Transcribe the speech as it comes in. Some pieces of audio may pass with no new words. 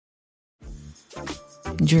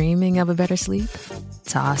Dreaming of a better sleep?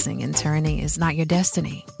 Tossing and turning is not your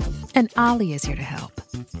destiny. And Ollie is here to help.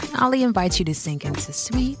 Ollie invites you to sink into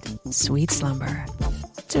sweet, sweet slumber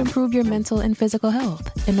to improve your mental and physical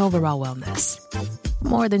health and overall wellness.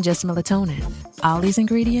 More than just melatonin, Ollie's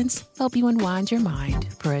ingredients help you unwind your mind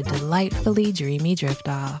for a delightfully dreamy drift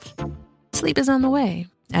off. Sleep is on the way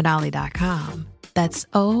at Ollie.com. That's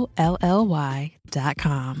OLLY.com.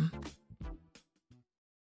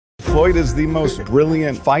 Floyd is the most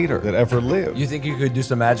brilliant fighter that ever lived. You think you could do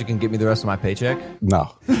some magic and get me the rest of my paycheck?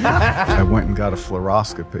 No. I went and got a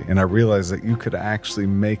fluoroscopy, and I realized that you could actually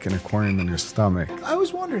make an aquarium in your stomach. I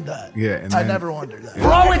always wondered that. Yeah. And I never wondered that.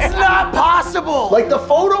 Bro, it's not possible! Like, the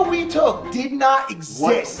photo we took did not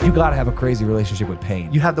exist. You gotta have a crazy relationship with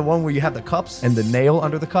pain. You have the one where you have the cups and the nail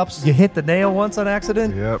under the cups. You hit the nail once on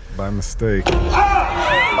accident. Yep, by mistake.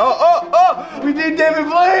 We did David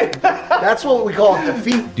Blaine! That's what we call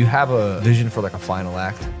defeat. Do you have a vision for like a final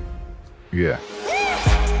act? Yeah.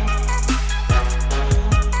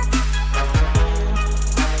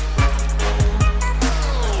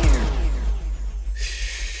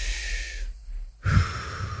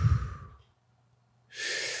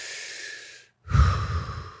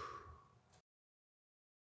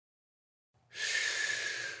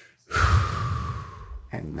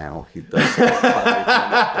 And now he does it.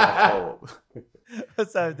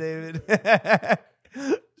 What's up, David?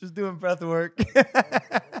 Just doing breath work.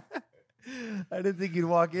 I didn't think you'd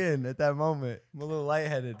walk in at that moment. I'm a little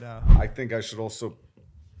lightheaded now. I think I should also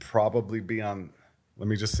probably be on. Let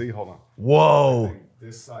me just see. Hold on. Whoa.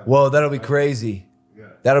 This side. Whoa, that'll be crazy. Yeah.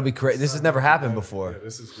 That'll be crazy. This has never happened before. Yeah,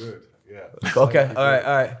 this is good. Yeah. Okay. All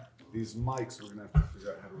right. These mics, we're gonna have to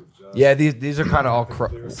figure out how to adjust. Yeah, these are kind of all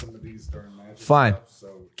There's some of these during magic. Fine. Stuff, so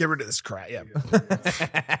Get rid of this crap. Yeah.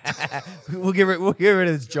 We'll get rid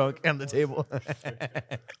of this junk on the table.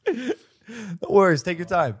 No worries. Take your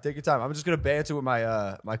time. Take your time. I'm just gonna banter with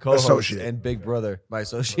my my co-host Associate. and big brother, my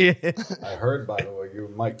associate. I heard, by the way, you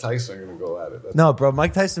and Mike Tyson are gonna go at it. No, bro.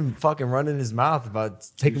 Mike Tyson fucking running his mouth about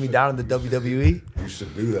taking me down in the WWE. You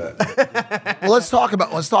should do that. Well, let's talk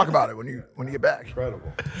about it when you get back.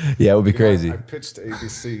 Incredible. Yeah, it would be crazy. I pitched to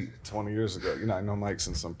ABC 20 years ago. You know, I know Mike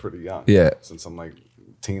since I'm pretty young. Yeah. Since I'm like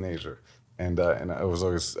teenager. And I was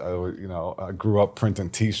always, you know, I grew up printing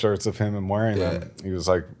T-shirts of him and wearing them. He was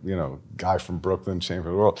like, you know, guy from Brooklyn, champion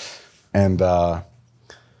of the world. And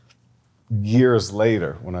years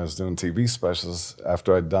later, when I was doing TV specials,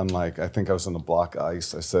 after I'd done like, I think I was in the Block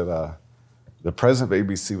Ice, I said, the president of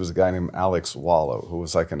ABC was a guy named Alex Wallow, who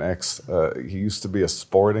was like an he used to be a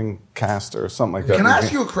sporting caster or something like that. Can I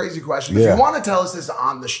ask you a crazy question? Yeah. If you want to tell us this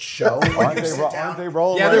on the show, when you sit down. Aren't they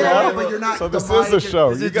rolling? Yeah, right they're now? rolling, but you're not. So this the is the mic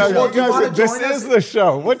show. is- You guys, this is the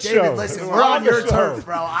show. What David, show? listen, We're we're on your the turf, show.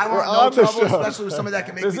 bro. I We're want on no the trouble, show. especially with somebody that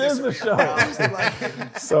can make This me is the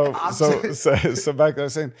disrespect. show. So back there, I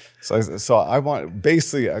was saying, so I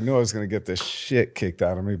basically, I knew I was going to get this shit kicked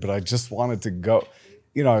out of me, but I just wanted to go.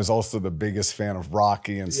 You know, I was also the biggest fan of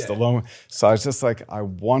Rocky and Stallone. So I was just like, I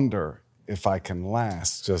wonder if I can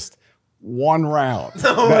last just one round.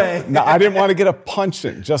 No way. No, I didn't want to get a punch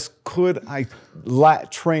in. Just could I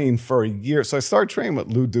train for a year? So I started training with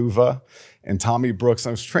Lou Duva and Tommy Brooks.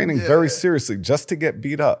 I was training very seriously just to get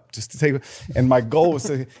beat up, just to take. And my goal was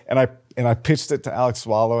to, and I pitched it to Alex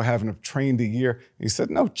Wallow, having him trained a year. He said,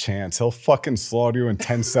 no chance. He'll fucking slaughter you in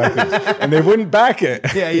 10 seconds. And they wouldn't back it.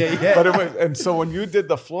 Yeah. But and so when you did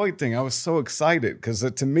the Floyd thing, I was so excited because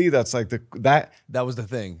to me, that's like that was the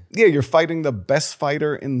thing. Yeah, you're fighting the best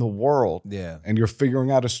fighter in the world. Yeah. And you're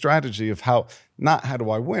figuring out a strategy of not how do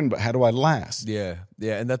I win, but how do I last? Yeah,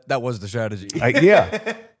 and that was the strategy.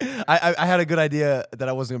 Yeah. I had a good idea that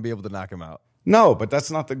I wasn't gonna be able to knock him out. No, but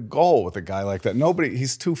that's not the goal with a guy like that.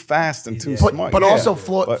 He's too fast and too smart. But also,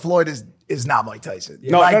 Floyd is not Mike Tyson.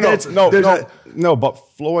 No, but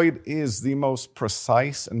Floyd is the most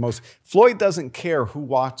precise and Floyd doesn't care who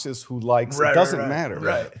watches, who likes. It doesn't matter.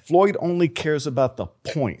 Right. Floyd only cares about the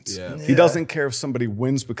points. Yeah. He doesn't care if somebody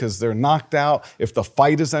wins because they're knocked out, if the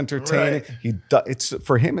fight is entertaining. It's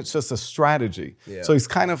for him, it's just a strategy. Yeah. So he's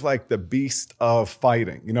kind of like the beast of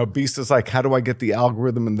fighting. You know, beast is like, how do I get the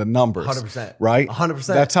algorithm and the numbers? 100%. Right? 100%.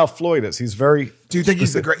 That's how Floyd is. He's very. Do you think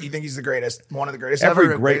he's the great? You think he's the greatest? One of the greatest. Every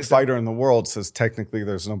ever? great fighter in the world says technically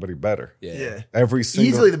there's nobody better. Yeah. Every single,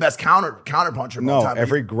 easily the best counter puncher. Of all time.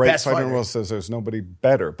 Every great Best fighter in the world says there's nobody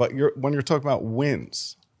better. But when you're talking about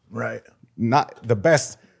wins, right? Not the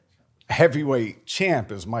best heavyweight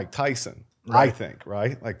champ is Mike Tyson. Right. I think,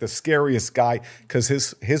 right? Like the scariest guy because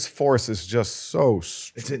his force is just so.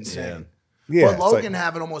 It's insane. Yeah, but Logan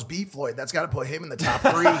having almost beat Floyd, that's got to put him in the top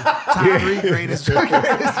three greatest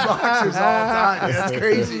boxers of all time. That's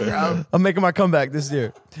crazy, bro. I'm making my comeback this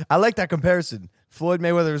year. I like that comparison. Floyd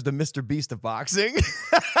Mayweather is the MrBeast of boxing.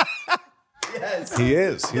 Yes. He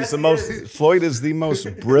is. Floyd is the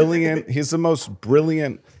most brilliant. He's the most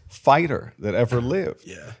brilliant fighter that ever lived.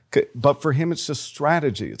 Yeah. But for him, it's just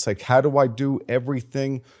strategy. It's like, how do I do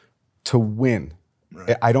everything to win?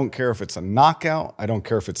 Right. I don't care if it's a knockout. I don't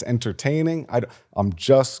care if it's entertaining. I'm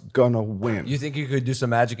just gonna win. You think you could do some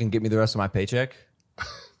magic and get me the rest of my paycheck?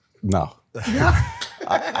 No.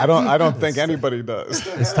 I don't think anybody does.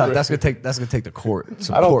 It's tough. That's gonna take the court.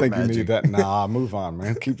 I don't court think magic. you need that. Nah, move on,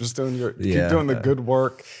 man. Keep just doing keep Yeah. doing the good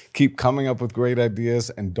work. Keep coming up with great ideas,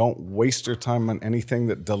 and don't waste your time on anything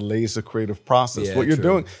that delays the creative process. Yeah, what you're true.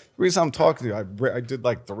 doing. The reason I'm talking to you, I did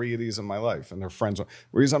like 3 of these in my life, and they're friends. The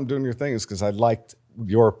reason I'm doing your thing is because I liked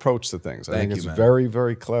your approach to things. I think you, it's man. very,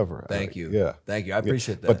 very clever. Thank you. Yeah. Thank you. I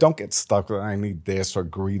appreciate that. But don't get stuck with I need this or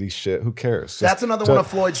greedy shit. Who cares? That's another one of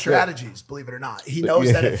Floyd's strategies, believe it or not. He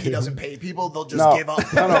knows that if he doesn't pay people, they'll just give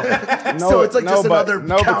up. No, So it's like just another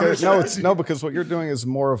counter because what you're doing is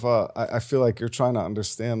more of I feel like you're trying to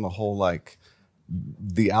understand the whole like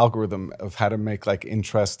the algorithm of how to make like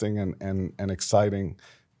interesting and exciting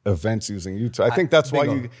events using YouTube. I think that's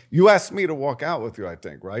why you asked me to walk out with you, I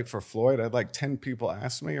think, right? For Floyd, I had like 10 people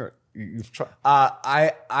ask me, or you've tried.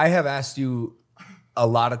 I have asked you a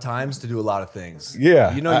lot of times to do a lot of things.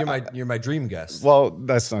 Yeah. You know, you're my dream guest. Well,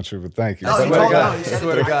 that's not true, but thank you. No, he Swear to told God. me.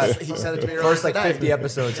 Swear to God. He said it to me earlier First like today. 50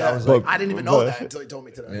 episodes, I was But- like, I didn't even know that until he told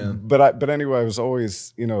me today. yeah. But anyway, I was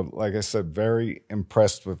always, like I said, very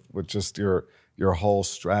impressed with just your whole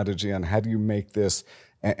strategy on how do you make this,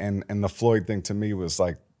 and the Floyd thing to me was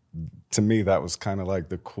like, to me that was kind of like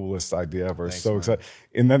the coolest idea ever. Thanks, so man. excited.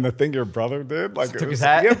 And then the thing your brother did, like Took his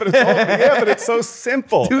hat? yeah, but it's so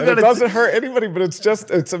simple. Dude, and it that is- doesn't hurt anybody, but it's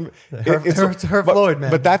just it's her Floyd,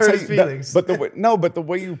 man. But that's Hurt how his you, feelings. but the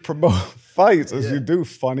way you promote fights is you do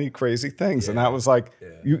funny, crazy things, and that was like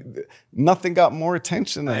nothing got more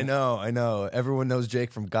attention than I know. Everyone knows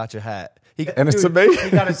Jake from Gotcha Hat. And it's amazing. He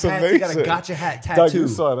got a It's he got a amazing. gotcha hat Doug, tattoo you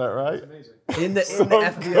saw that, right? in the So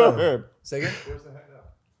FBO. good. Say again?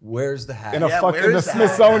 Where's the hat? In a Yeah, fucking where the is that?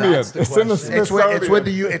 Smithsonian. That's the It's in the question.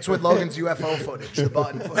 Smithsonian. It's with Logan's UFO footage, the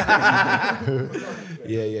button footage.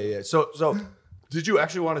 Yeah. So did you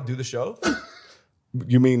actually want to do the show?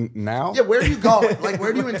 You mean now? Yeah, where are you going? Like,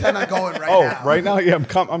 where do you intend on going now? Right now, yeah.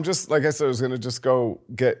 I'm just like I said, I was gonna just go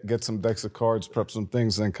get some decks of cards, prep some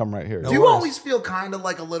things, and then come right here. Do you always feel kind of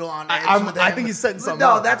like a little on edge with him? I think he's setting something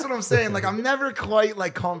No, up. that's what I'm saying. Like, I'm never quite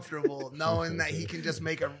like comfortable knowing that he can just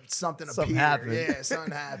make something appear. happen. Yeah,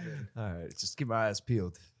 something happen. All right, just keep my eyes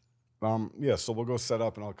peeled. Yeah, so we'll go set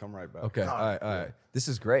up and I'll come right back. Okay. All right. This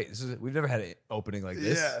is great. We've never had an opening like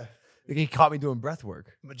this. Yeah. He caught me doing breath work.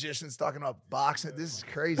 Magician's talking about boxing. This is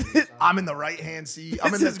crazy. I'm in the right hand seat. I'm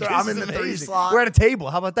in This the is three amazing. slot. We're at a table.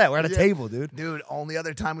 How about that? We're at a Yeah. table, dude. Dude, only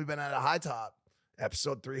other time we've been at a high top.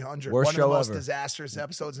 Episode 300. Worst One of show the most ever. disastrous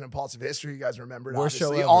episodes in Impulsive history. You guys remembered, Worst show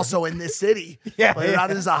obviously. ever. Also in this city. Yeah, Believe it or not, yeah.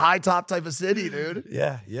 this is a high top type of city, dude.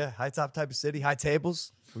 Yeah. High top type of city, high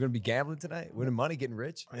tables. We're gonna be gambling tonight, winning money, getting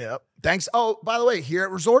rich. Yep. Thanks. Oh, by the way, here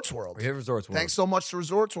at Resorts World. We're here at Resorts World. Thanks so much to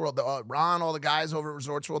Resorts World. Ron, all the guys over at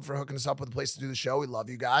Resorts World for hooking us up with a place to do the show. We love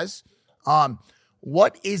you guys.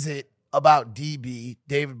 What is it about DB,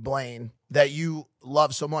 David Blaine, that you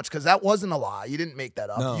love so much? Because that wasn't a lie. You didn't make that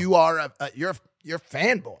up. No. You are you're a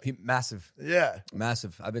fanboy. Massive. Yeah.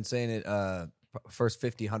 Massive. I've been saying it first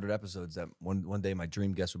 50, 100 episodes that one day my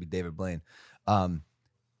dream guest would be David Blaine.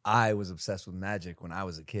 I was obsessed with magic when I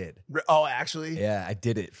was a kid. Oh, actually? Yeah, I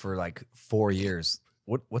did it for like 4 years.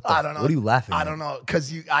 What the I don't know. What are you laughing at? I don't know.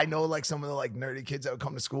 Because I know like some of the like nerdy kids that would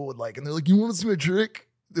come to school with like, and they're like, you want to see my trick?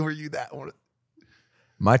 Were you that one?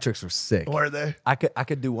 My tricks were sick. Were they? I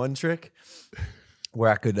could do one trick where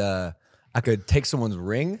I could take someone's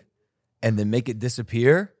ring and then make it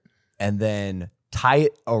disappear and then tie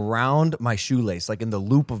it around my shoelace, like in the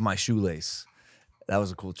loop of my shoelace. That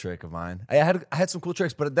was a cool trick of mine. I had some cool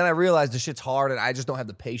tricks, but then I realized the shit's hard and I just don't have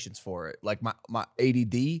the patience for it. Like my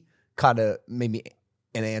ADD kind of made me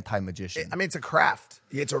an anti-magician. I mean, it's a craft.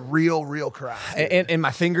 It's a real craft. And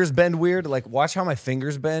my fingers bend weird. Like watch how my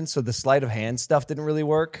fingers bend. So the sleight of hand stuff didn't really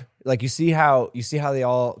work. Like you see how they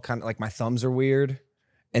all kind of like my thumbs are weird,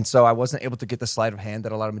 and so I wasn't able to get the sleight of hand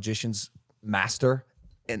that a lot of magicians master.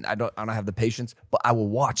 And I don't have the patience. But I will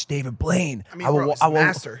watch David Blaine. I mean, bro, he's a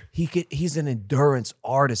master. He's an endurance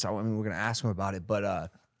artist. I mean, we're gonna ask him about it, but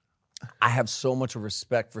I have so much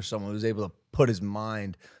respect for someone who's able to put his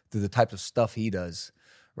mind through the types of stuff he does.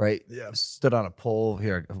 right? Yeah. Stood on a pole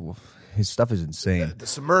here. His stuff is insane. The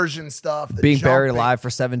submersion stuff. The Being buried jumping. alive for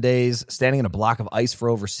 7 days, standing in a block of ice for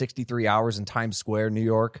over 63 hours in Times Square, New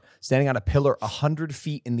York, standing on a pillar 100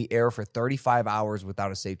 feet in the air for 35 hours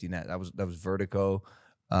without a safety net. That was vertigo.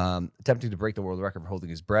 Attempting to break the world record for holding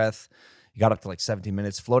his breath. He got up to like 17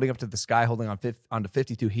 minutes, floating up to the sky, holding onto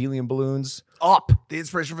 52 helium balloons. Up, the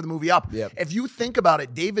inspiration for the movie Up. Yep. If you think about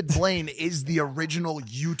it, David Blaine is the original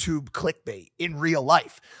YouTube clickbait in real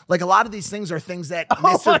life. Like a lot of these things are things that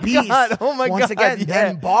MrBeast, once again,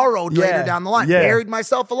 then borrowed later down the line. Buried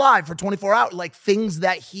myself alive for 24 hours. Like things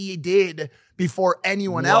that he did before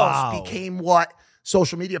anyone else became what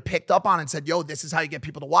social media picked up on and said, yo, this is how you get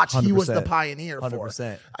people to watch. 100%. He was the pioneer 100%. for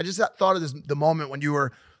it. I just thought of the moment when you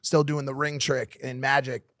were still doing the ring trick in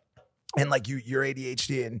Magic and like you're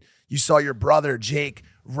ADHD and you saw your brother Jake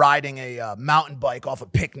riding a mountain bike off a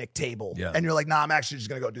picnic table. Yeah. And you're like, nah, I'm actually just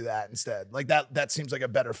going to go do that instead. Like that seems like a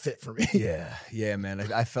better fit for me. Yeah,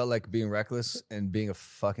 man. I felt like being reckless and being a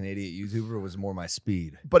fucking idiot YouTuber was more my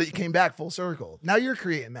speed. But it came back full circle. Now you're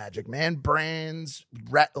creating magic, man. Brands,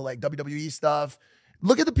 like WWE stuff.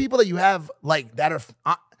 Look at the people that you have like that are,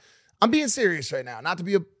 I'm being serious right now, not to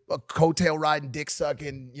be a coattail riding, dick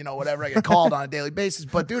sucking, whatever I get called on a daily basis.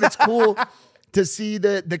 But dude, it's cool to see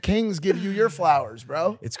the Kings give you your flowers,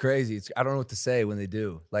 bro. It's crazy. I don't know what to say when they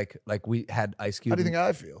do. Like we had Ice Cube. How do you think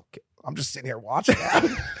I feel? I'm just sitting here watching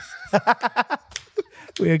that.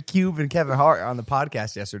 We had Cube and Kevin Hart on the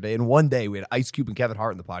podcast yesterday. And one day we had Ice Cube and Kevin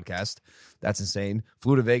Hart on the podcast. That's insane.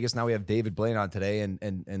 Flew to Vegas. Now we have David Blaine on today.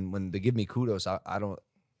 And when they give me kudos, I don't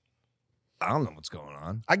know what's going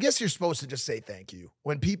on. I guess you're supposed to just say thank you.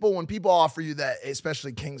 When people offer you that,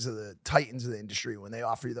 especially kings of the titans of the industry, when they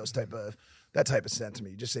offer you that type of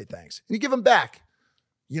sentiment, you just say thanks. And you give them back.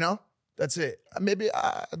 That's it. Maybe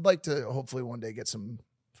I'd like to hopefully one day get some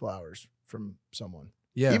flowers from someone.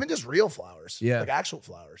 Yeah. Even just real flowers. Yeah. Like actual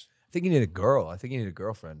flowers. I think you need a girl. I think you need a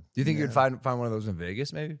girlfriend. Do you think you'd find one of those in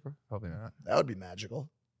Vegas maybe? Probably not. That would be magical.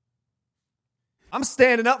 I'm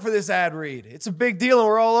standing up for this ad read. It's a big deal and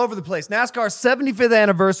we're all over the place. NASCAR's 75th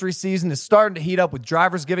anniversary season is starting to heat up with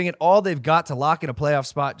drivers giving it all they've got to lock in a playoff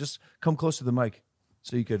spot. Just come close to the mic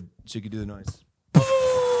so you could do the noise.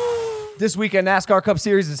 This weekend, NASCAR Cup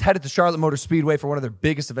Series is headed to Charlotte Motor Speedway for one of their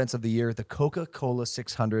biggest events of the year, the Coca-Cola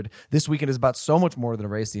 600. This weekend is about so much more than a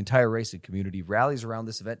race. The entire racing community rallies around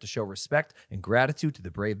this event to show respect and gratitude to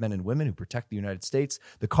the brave men and women who protect the United States.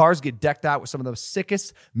 The cars get decked out with some of the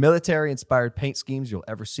sickest military-inspired paint schemes you'll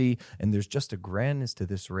ever see, and there's just a grandness to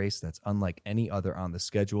this race that's unlike any other on the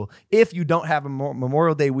schedule. If you don't have a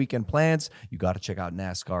Memorial Day weekend plans, you got to check out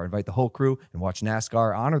NASCAR. Invite the whole crew and watch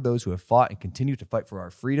NASCAR honor those who have fought and continue to fight for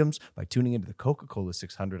our freedoms by tuning into the Coca-Cola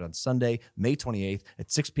 600 on Sunday, May 28th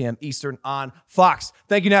at 6 p.m. Eastern on Fox.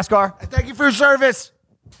 Thank you, NASCAR. Thank you for your service.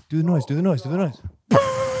 Do the noise.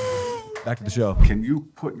 Back to the show. Can you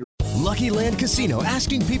put your Lucky Land Casino,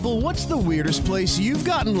 asking people, what's the weirdest place you've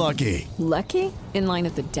gotten lucky? Lucky? In line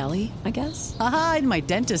at the deli, I guess? Aha, in my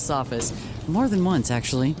dentist's office. More than once,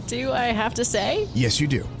 actually. Do I have to say? Yes, you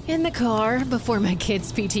do. In the car before my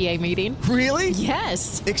kids' PTA meeting. Really?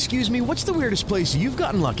 Yes. Excuse me, what's the weirdest place you've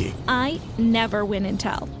gotten lucky? I never win and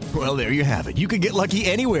tell. Well, there you have it. You can get lucky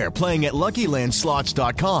anywhere, playing at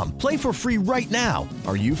LuckyLandSlots.com. Play for free right now.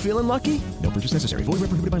 Are you feeling lucky? No purchase necessary. Void where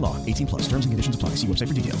prohibited by law. 18+. Terms and conditions apply. See website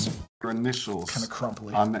for details. your initials Kind of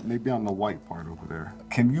crumply. on that, maybe on the white part over there?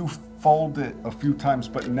 Can you fold it a few times,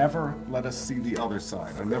 but never let us see the other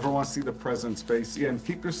side? I never want to see the president's face. Yeah, and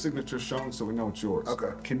keep your signature shown so we know it's yours.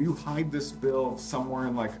 Okay. Can you hide this bill somewhere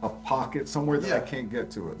in like a pocket, somewhere that I can't get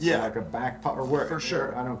to it? Yeah. So like a back pocket or where? For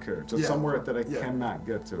sure. I don't care. Just Yeah. somewhere that I Yeah. cannot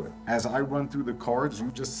get to it. As I run through the cards, you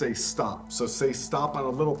just say stop. So say stop on a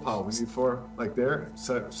little pile. We need for like there.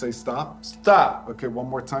 Say stop. Stop. Okay, one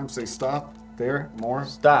more time. Say stop. There. More.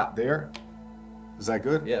 Stop. There. Is that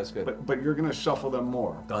good? Yeah, it's good. But you're gonna shuffle them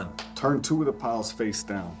more. Done. Turn two of the piles face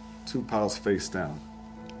down. Two piles face down.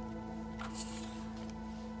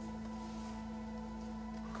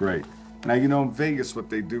 Great. Now, in Vegas,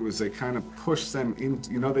 what they do is they kind of push them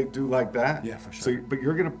into, they do like that? Yeah, for sure. So, but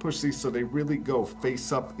you're going to push these so they really go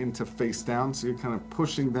face up into face down. So you're kind of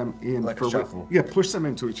pushing them in. Like a shuffle. Yeah, push them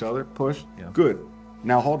into each other. Push. Yeah. Good.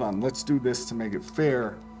 Now, hold on. Let's do this to make it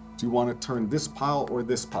fair. Do you want to turn this pile or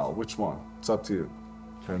this pile? Which one? It's up to you.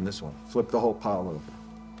 Turn this one. Flip the whole pile over.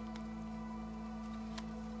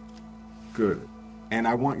 Good. And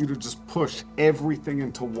I want you to just push everything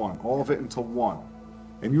into one, all of it into one.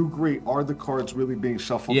 And you agree, are the cards really being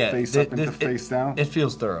shuffled face up into face down? It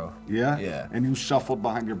feels thorough. Yeah? Yeah. And you shuffled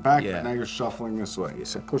behind your back, Yeah. but now you're shuffling this way.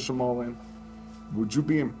 So push them all in. Would you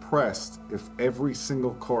be impressed if every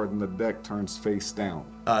single card in the deck turns face down?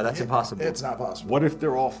 That's impossible. It's not possible. What if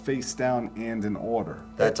they're all face down and in order?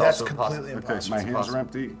 That's also completely impossible. impossible. Okay, my hands are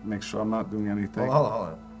empty. Make sure I'm not doing anything. Hold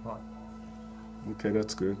on. Okay,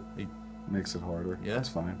 that's good. Makes it harder. Yeah? That's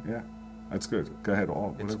fine. Yeah, that's good. Go ahead.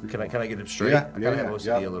 Can I get it straight? Yeah, I kind of have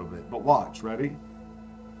OCD a little bit. But watch, ready?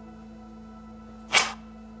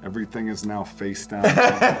 Everything is now face down.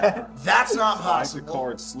 That's not Slide possible. the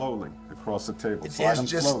cards slowly across the table. It Slide is them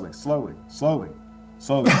just- slowly.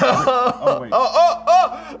 Oh, wait.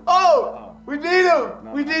 Oh! We need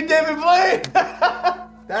him. We need David Blaine.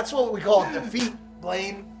 That's what we call defeat,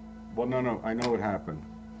 Blaine. Well, no. I know what happened.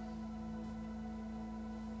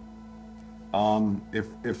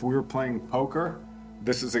 If we were playing poker,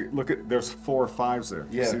 this is there's 4 or 5s there.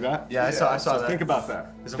 You see that? Yeah, I saw So that. think about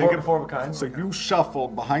that. Is it 4 of a kind? So you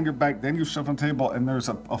shuffled behind your back, then you shuffle on the table, and there's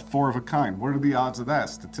a 4 of a kind. What are the odds of that,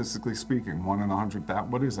 statistically speaking? 1 in 100,000.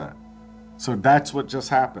 What is that? So that's what just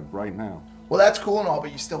happened right now. Well, that's cool and all,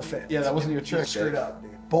 but you still fit. Yeah, that wasn't your trick. You screwed up, dude.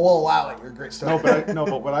 But we'll allow it. You're a great story. But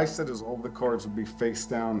what I said is all the cards would be face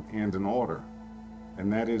down and in order,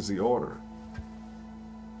 and that is the order.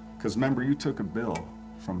 Because remember, you took a bill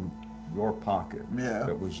from your pocket. Yeah.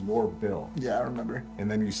 That was your bill. Yeah, I remember. And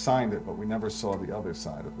then you signed it, but we never saw the other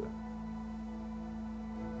side of it.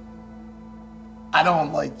 I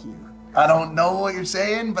don't like you. I don't know what you're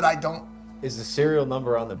saying, but I don't. Is the serial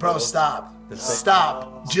number on the Bro, bill? stop.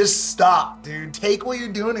 Stop. Just stop, dude. Take what you're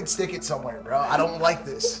doing and stick it somewhere, bro. I don't like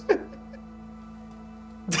this.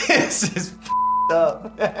 This is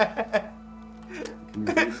up. Can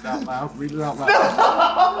you read it out loud? Read it out loud.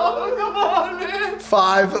 Oh, come on, man.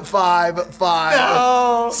 5, 5, 5,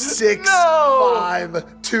 No. 6, No.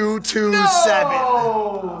 5, 2, 2, 7.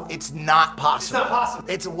 No. It's not possible. It's not possible.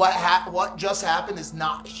 It's what just happened is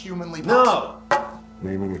not humanly possible. No.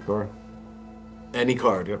 Name any card. Any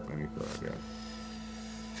card. Yep, any card. Yeah.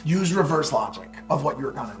 Use reverse logic of what you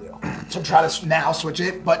were gonna do. So try to now switch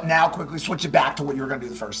it, but now quickly switch it back to what you were gonna do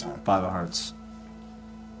the first time. 5 of hearts.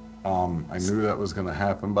 I knew that was going to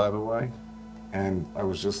happen, by the way, and I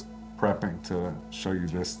was just prepping to show you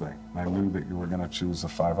this thing. I knew that you were going to choose a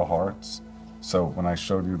 5 of hearts, so when I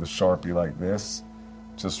showed you the Sharpie like this,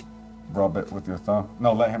 just rub it with your thumb.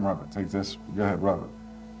 No, let him rub it. Take this. Go ahead, rub it.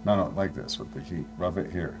 No, like this with the heat. Rub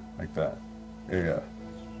it here, like that. Yeah,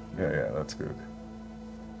 that's good.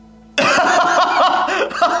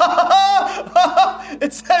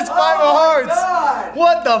 It says 5 of hearts.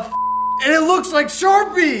 What the f? And it looks like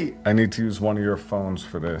Sharpie. I need to use one of your phones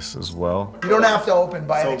for this as well. You don't have to open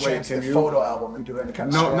by any wait, chance the can you- photo album and do any kind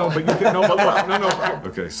of No, scrolling. but you can. No, but look, no.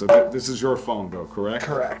 Okay, so this is your phone, though, correct?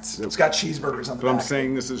 Correct. It's got cheeseburgers on the But I'm back.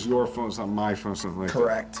 saying this is your phone, it's not my phone, something like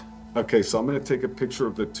Correct. that. Okay, so I'm going to take a picture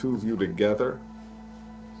of the two of you together.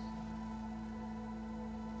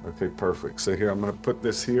 Okay, perfect. So here, I'm going to put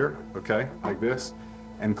this here, okay, like this,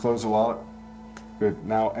 and close the wallet. Good.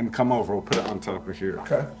 Now, and come over. We'll put it on top of here.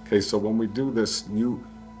 Okay. Okay, so when we do this, you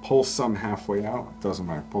pull some halfway out. Doesn't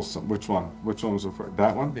matter. Pull some. Which one? Which one was the first?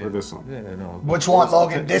 That one or this one? Yeah, no. Which one,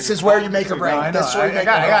 Logan? This is where you make or break. I know. This is where you make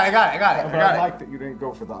or break. I got it. But I like that you didn't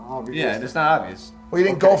go for the obvious. Yeah, it's not obvious. Well, you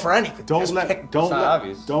didn't go for anything. Don't Just pick- don't not let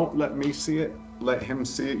obvious. don't let me see it. Let him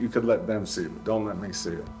see it. You could let them see it. But don't let me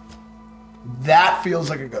see it. That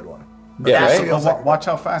feels like a good one. Yeah, That right? feels like Watch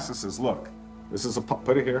how fast this is. Look, this is a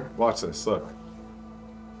put it here. Watch this. Look.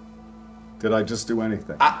 Did I just do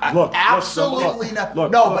anything? Look. absolutely look, not.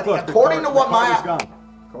 Look, No, look, but look, the according card- to what the card my- is gone.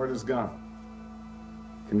 Card is gone.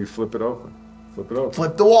 Can you flip it open? Flip it open.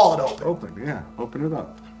 Flip the wallet open. Open. Yeah. Open it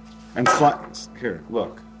up. And slide. Here.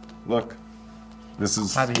 Look. This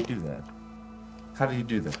is. How do you do that? How do you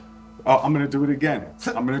do that? Oh, I'm gonna do it again.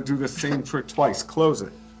 I'm gonna do the same trick twice. Close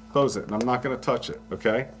it, and I'm not gonna touch it.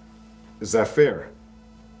 Okay? Is that fair?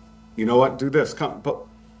 You know what? Do this. Come, but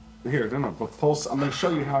here, no. But pull. I'm gonna show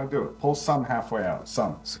you how I do it. Pull some halfway out.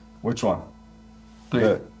 Some. Which one?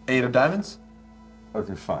 The 8 of diamonds?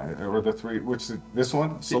 Okay, fine. Or the 3. Which this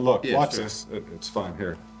one? So look, Yeah, watch sure. this. It's fine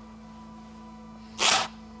here.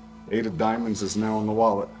 8 of diamonds is now in the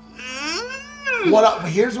wallet.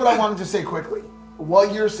 Here's what I wanted to say quickly.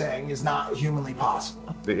 What you're saying is not humanly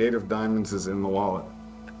possible. The 8 of diamonds is in the wallet.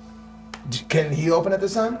 Can he open it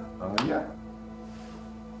this time? Yeah.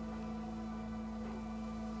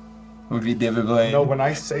 Would be David Blaine. No, when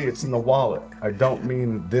I say it's in the wallet, I don't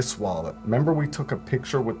mean this wallet. Remember we took a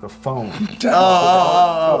picture with the phone.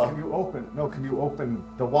 No, can you open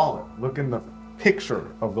the wallet? Look in the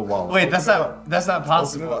picture of the wallet. Wait, Open that's not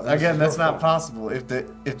possible. Open it up. Again, This is that's your not phone. possible. If the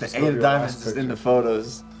Let's 8 go to of your diamonds last is in the picture.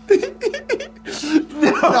 photos.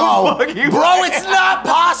 No, bro, it's not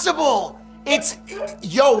possible. It's,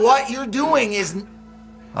 yo, what you're doing is...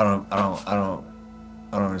 I don't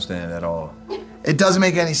understand at all. It doesn't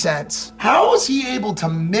make any sense. How was he able to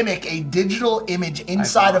mimic a digital image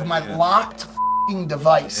inside of my locked f***ing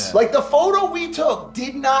device? Yeah. Like, the photo we took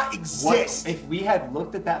did not exist. If we had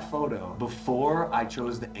looked at that photo before I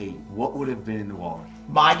chose the 8, what would have been in the wallet?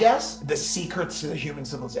 My guess? The secrets to the human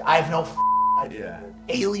civilization. I have no idea.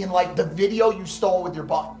 Alien-like, the video you stole with your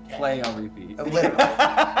butt. Play on repeat.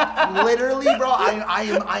 Literally, bro,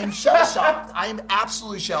 I am shell-shocked. I am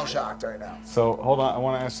absolutely shell-shocked right now. So hold on, I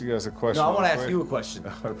want to ask you guys a question. No, I want to real ask quick. you a question.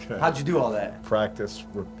 Okay. How'd you do all that? Practice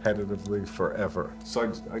repetitively forever.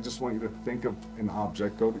 So I just want you to think of an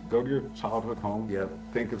object. Go to your childhood home. Yep.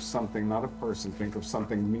 Think of something, not a person. Think of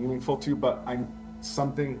something meaningful to you, but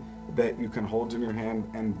something that you can hold in your hand,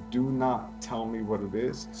 and do not tell me what it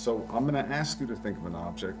is. So I'm going to ask you to think of an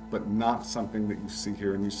object, but not something that you see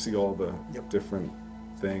here, and you see all the different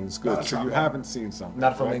things. Good. So you haven't seen something.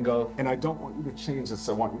 Not a flamingo. Right? And I don't want you to change this.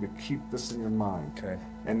 I want you to keep this in your mind. Okay.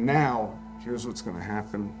 And now, here's what's going to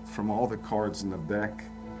happen. From all the cards in the deck,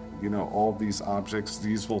 all these objects,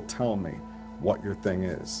 these will tell me what your thing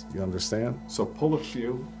is. You understand? So pull a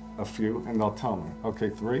few, and they'll tell me. Okay,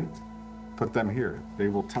 3. Put them here. They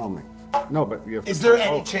will tell me. No, but you have to. Is there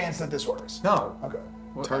any chance that this works? No. Okay.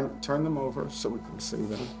 Turn them over so we can see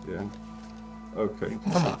them. Yeah. Okay.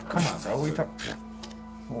 Come on, bro. We talk.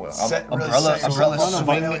 Umbrella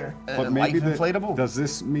swing. But maybe inflatable. Does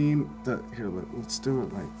this mean that? Here, let's do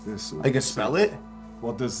it like this. I can spell it.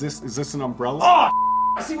 Well, is this an umbrella?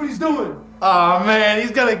 Oh, I see what he's doing. Oh man, he's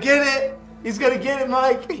gonna get it. He's gonna get it,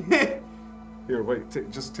 Mike. Here, wait.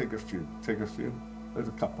 Just take a few. Take a few. There's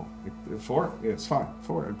a couple. 4? Yeah, it's fine.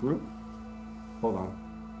 4, a group. Hold on.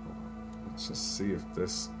 Let's just see if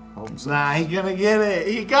this helps. Nah, he's gonna get it.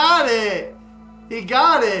 He got it. He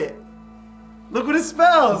got it. Look what it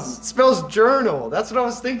spells. It spells journal. That's what I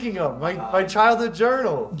was thinking of. My childhood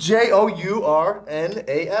journal. JOURNAL.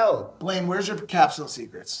 Blaine, where's your capsule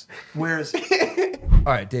secrets? Where is it?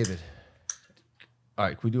 All right, David. All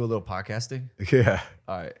right, can we do a little podcasting? Yeah.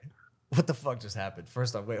 All right. What the fuck just happened?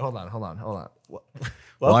 First off, wait, hold on.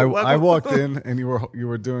 Well, I walked in and you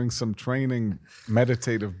were doing some training,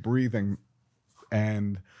 meditative breathing,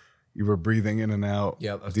 and you were breathing in and out,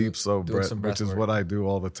 deep, slow breath, which is what I do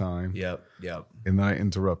all the time. Yep. And then I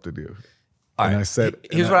interrupted you. All and right. I said,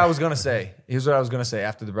 Here's what I was gonna say.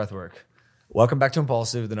 After the breath work. Welcome back to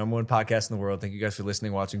Impulsive, the #1 podcast in the world. Thank you guys for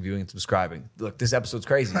listening, watching, viewing, and subscribing. Look, this episode's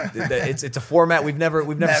crazy. It's a format we've never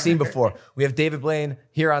seen before. We have David Blaine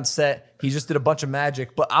here on set. He just did a bunch of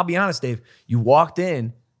magic. But I'll be honest, Dave, you walked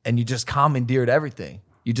in and you just commandeered everything.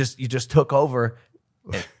 You just took over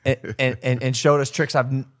and showed us tricks I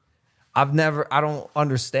don't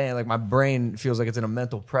understand. Like, my brain feels like it's in a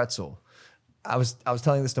mental pretzel. I was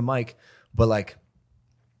telling this to Mike, but like,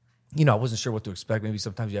 I wasn't sure what to expect. Maybe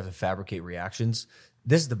sometimes you have to fabricate reactions.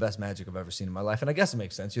 This is the best magic I've ever seen in my life. And I guess it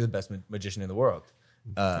makes sense. You're the best magician in the world.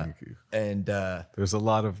 Thank you. And there's a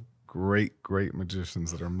lot of great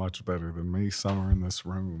magicians that are much better than me. Some are in this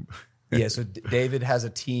room. Yeah, so David has a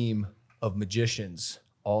team of magicians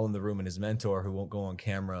all in the room, and his mentor, who won't go on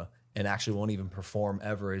camera and actually won't even perform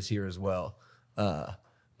ever, is here as well. But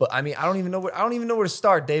I mean, I don't even know where to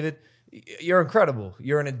start, David. You're incredible.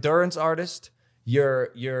 You're an endurance artist. You're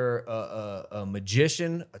a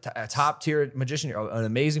magician, a top tier magician. You're an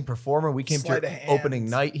amazing performer. We came to your opening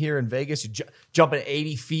night here in Vegas. You jumping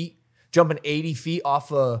 80 feet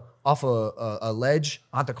off a ledge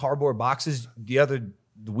onto cardboard boxes. The other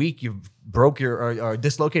week you broke or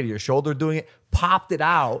dislocated your shoulder doing it. Popped it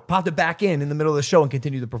back in the middle of the show and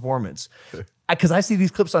continued the performance. Because I see these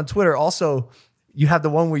clips on Twitter. Also, you have the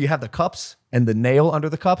one where you have the cups and the nail under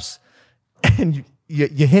the cups, and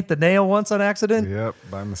you hit the nail once on accident? Yep,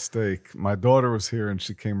 by mistake. My daughter was here and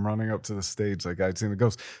she came running up to the stage like I'd seen a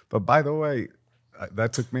ghost. But by the way,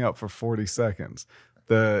 that took me out for 40 seconds.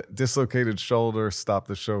 The dislocated shoulder stopped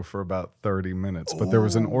the show for about 30 minutes. But there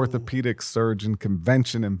was an orthopedic surgeon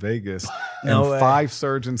convention in Vegas, and 5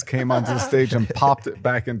 surgeons came onto the stage and popped it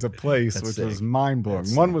back into place, which was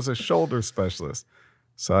mind-blowing. One was a shoulder specialist.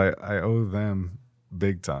 So I owe them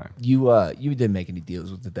big time. You didn't make any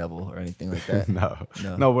deals with the devil or anything like that?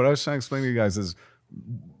 No. What I was trying to explain to you guys is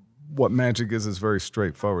what magic is very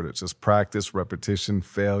straightforward. It's just practice, repetition,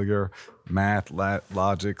 failure, math,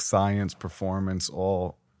 logic, science, performance,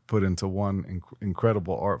 all put into one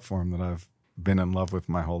incredible art form that I've been in love with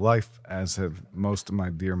my whole life, as have most of my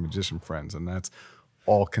dear magician friends, and that's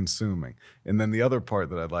all consuming. And then the other part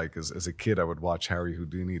that I like is, as a kid, I would watch Harry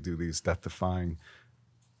Houdini do these death-defying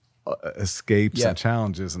escapes and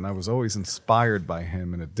challenges, and I was always inspired by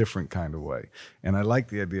him in a different kind of way. And I like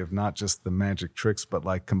the idea of not just the magic tricks, but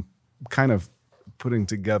like kind of putting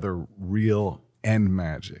together real and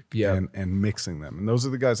magic and mixing them. And those are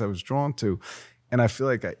the guys I was drawn to. And I feel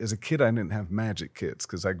like as a kid, I didn't have magic kits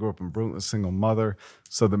because I grew up in Brooklyn, a single mother.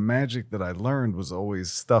 So the magic that I learned was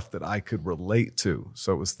always stuff that I could relate to.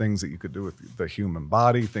 So it was things that you could do with the human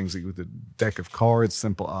body, things that you with a deck of cards,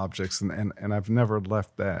 simple objects. And I've never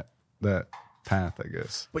left that path, I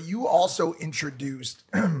guess. But you also introduced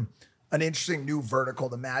an interesting new vertical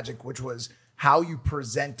to magic, which was how you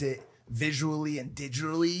present it visually and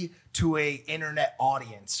digitally to a internet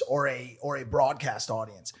audience or a broadcast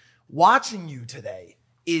audience. Watching you today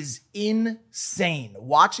is insane.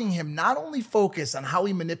 Watching him not only focus on how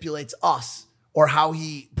he manipulates us or how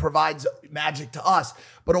he provides magic to us,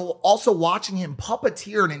 but also watching him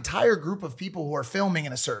puppeteer an entire group of people who are filming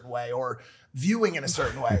in a certain way or viewing in a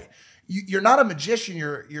certain way. You're not a magician,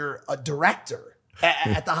 you're a director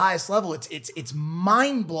at the highest level. It's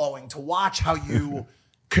mind-blowing to watch how you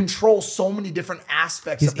control so many different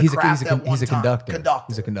aspects of the craft at one time. He's a conductor.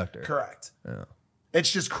 He's a conductor. Correct. Yeah. It's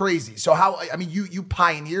just crazy. So you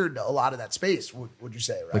pioneered a lot of that space, would you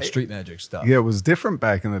say, right? Like street magic stuff. Yeah, it was different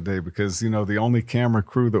back in the day because, the only camera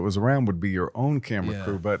crew that was around would be your own camera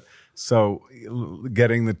crew. But so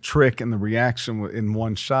getting the trick and the reaction in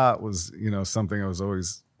one shot was, something I was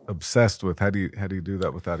always obsessed with. How do you do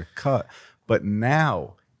that without a cut? But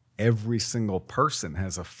now every single person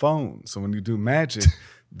has a phone. So when you do magic,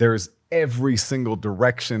 there's every single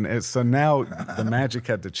direction. And so now the magic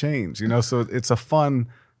had to change, so it's a fun,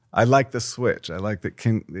 I like the switch. I like that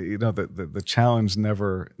the challenge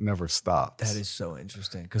never stops. That is so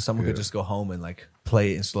interesting because someone could just go home and like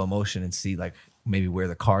play it in slow motion and see like maybe where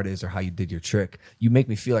the card is or how you did your trick. You make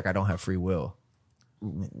me feel like I don't have free will.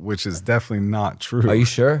 Which is definitely not true. Are you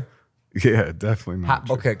sure? Yeah, definitely not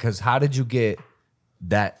true. Okay, because how did you get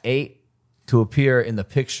that 8 to appear in the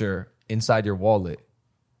picture inside your wallet?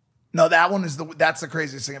 No, that's the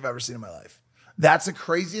craziest thing I've ever seen in my life. That's the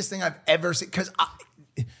craziest thing I've ever seen. Because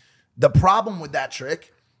the problem with that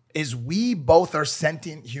trick is we both are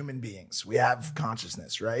sentient human beings. We have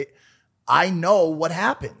consciousness, right? I know what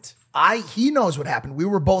happened. He knows what happened. We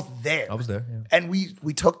were both there. I was there. Yeah. And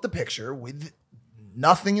we took the picture with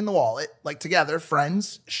nothing in the wallet, like together,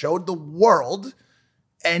 friends, showed the world,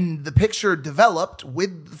 and the picture developed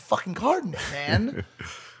with the fucking card in it, man.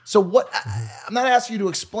 So I'm not asking you to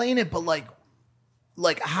explain it, but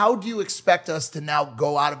like how do you expect us to now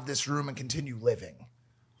go out of this room and continue living?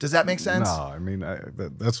 Does that make sense? No, I mean,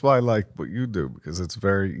 that's why I like what you do, because it's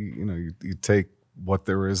very, you take what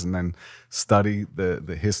there is and then study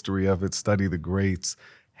the history of it, study the greats,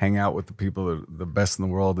 hang out with the people that are the best in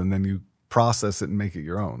the world, and then you process it and make it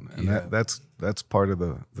your own. And that's part of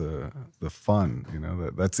the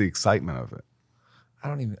fun, that's the excitement of it. I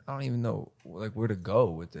don't even know like where to go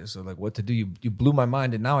with this or like what to do. You blew my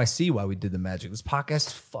mind, and now I see why we did the magic. This podcast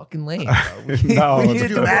is fucking lame, bro. We need to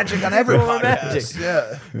do magic on every podcast.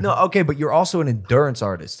 Yeah. No, okay, but you're also an endurance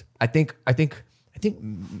artist. I think.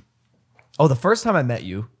 Oh, the first time I met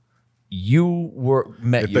you, the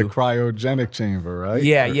cryogenic chamber, right?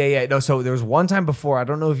 Yeah. No, so there was one time before. I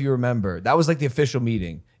don't know if you remember. That was like the official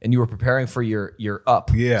meeting, and you were preparing for your up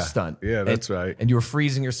stunt. Yeah, that's right. And you were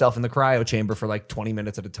freezing yourself in the cryo chamber for like 20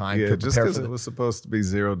 minutes at a time. Yeah, just because it was supposed to be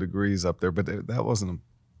 0 degrees up there, but that wasn't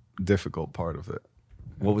a difficult part of it.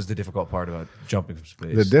 What was the difficult part about jumping from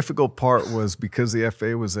space? The difficult part was because the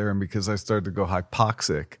FAA was there and because I started to go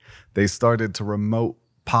hypoxic, they started to remote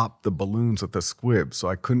pop the balloons with the squib. So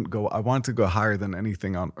I couldn't go, I wanted to go higher than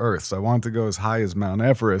anything on Earth. So I wanted to go as high as Mount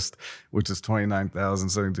Everest, which is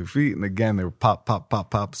 29,072 feet. And again, they were pop, pop,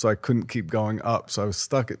 pop, pop. So I couldn't keep going up. So I was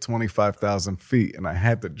stuck at 25,000 feet and I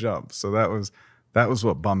had to jump. So that was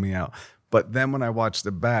what bummed me out. But then when I watched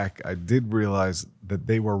it back, I did realize that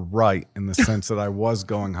they were right in the sense that I was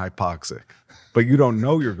going hypoxic. But you don't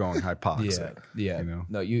know you're going hypoxic. Yeah.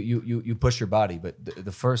 No, you push your body. But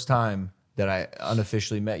the first time that I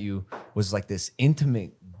unofficially met you was like this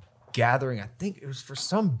intimate gathering. I think it was for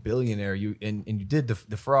some billionaire. You did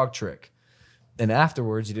the frog trick, and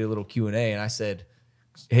afterwards you did a little Q&A. And I said,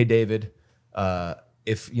 "Hey, David,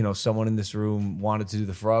 if someone in this room wanted to do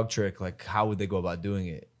the frog trick, like how would they go about doing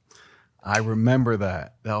it?" I remember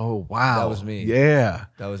that. Oh, wow. That was me. Yeah.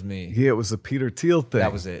 That was me. Yeah, it was the Peter Thiel thing.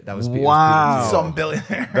 That was it. That was wow. Some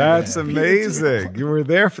billionaire. That's amazing. You were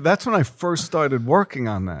there that's when I first started working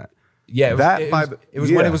on that. Yeah, it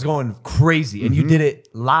was when it was going crazy, and you did it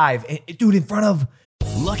live, and dude, in front of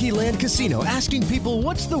Lucky Land Casino, asking people,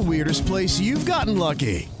 what's the weirdest place you've gotten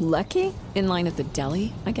lucky? Lucky? In line at the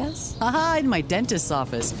deli, I guess? Aha, in my dentist's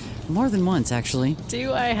office. More than once, actually.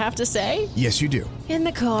 Do I have to say? Yes, you do. In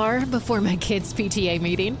the car before my kids' PTA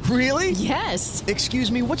meeting. Really? Yes. Excuse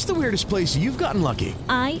me, what's the weirdest place you've gotten lucky?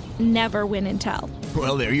 I never win and tell.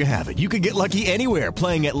 Well, there you have it. You can get lucky anywhere,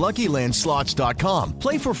 playing at LuckyLandSlots.com.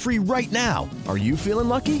 Play for free right now. Are you feeling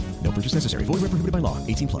lucky? No purchase necessary. Void where prohibited by law.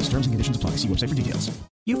 18+. Terms and conditions apply. See website for details.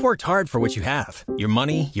 You've worked hard for what you have. Your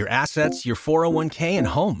money, your assets, your 401k, and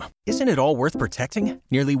home. Isn't it all worth protecting?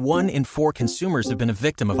 Nearly 1 in 4 consumers have been a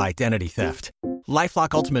victim of identity theft.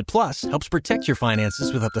 LifeLock Ultimate Plus helps protect your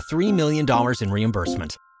finances with up to $3 million in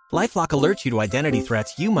reimbursement. LifeLock alerts you to identity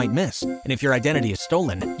threats you might miss. And if your identity is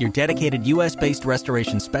stolen, your dedicated U.S.-based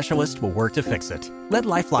restoration specialist will work to fix it. Let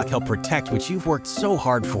LifeLock help protect what you've worked so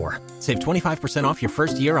hard for. Save 25% off your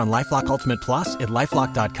first year on LifeLock Ultimate Plus at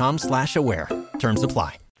LifeLock.com/aware. Terms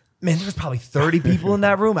apply. Man, there was probably 30 people in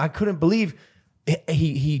that room. I couldn't believe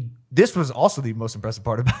he this was also the most impressive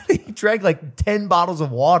part about it. He drank like 10 bottles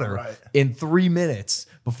of water in 3 minutes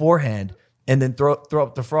beforehand and then throw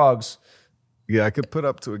up the frogs. Yeah, I could put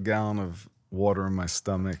up to a gallon of water in my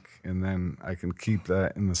stomach, and then I can keep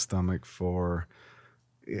that in the stomach for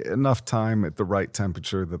enough time at the right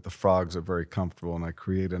temperature that the frogs are very comfortable, and I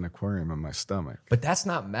create an aquarium in my stomach. But that's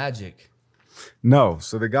not magic. No.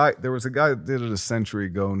 So there was a guy that did it a century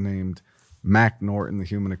ago named Mac Norton, the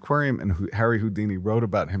Human Aquarium, and Harry Houdini wrote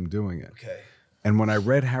about him doing it. Okay. And when I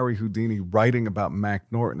read Harry Houdini writing about Mac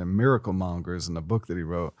Norton and Miracle Mongers in the book that he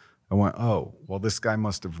wrote, I went, oh, well, this guy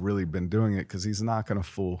must have really been doing it because he's not going to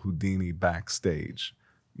fool Houdini backstage,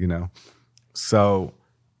 you know? So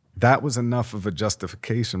that was enough of a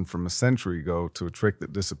justification from a century ago to a trick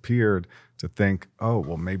that disappeared to think, oh,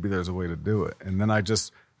 well, maybe there's a way to do it. And then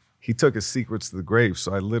he took his secrets to the grave.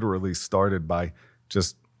 So I literally started by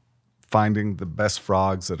just finding the best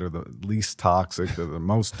frogs that are the least toxic, that are the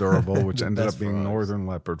most durable, which ended up being northern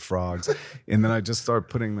leopard frogs. And then I just started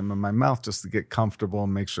putting them in my mouth just to get comfortable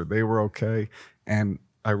and make sure they were okay. And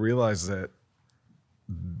I realized that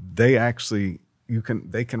they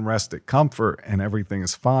can rest at comfort and everything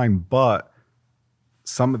is fine, but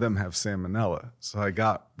some of them have salmonella. So I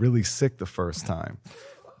got really sick the first time.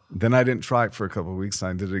 Then I didn't try it for a couple of weeks.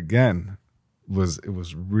 I did it again. It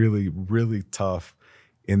was really, really tough.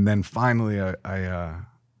 And then finally, I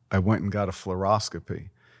went and got a fluoroscopy,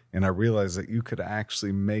 and I realized that you could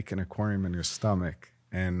actually make an aquarium in your stomach,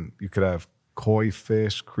 and you could have koi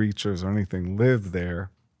fish, creatures, or anything live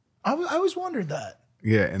there. I always wondered that.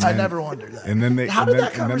 Yeah, and I never wondered that. And then how did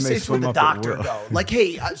that conversation with the doctor go? Like,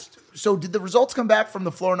 hey, so did the results come back from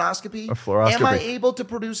the fluoroscopy? A fluoroscopy. Am I able to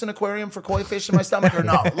produce an aquarium for koi fish in my stomach or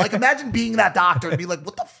no? Like, imagine being that doctor and be like,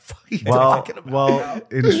 what the fuck are you talking about? Well,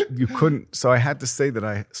 you couldn't. So I had to say that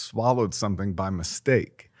I swallowed something by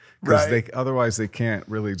mistake. Because otherwise they can't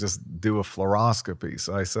really just do a fluoroscopy.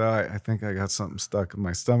 So I said, I think I got something stuck in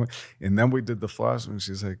my stomach. And then we did the fluoroscopy, and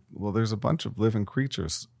she's like, well, there's a bunch of living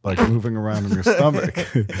creatures like moving around in your stomach.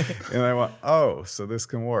 And I went, oh, so this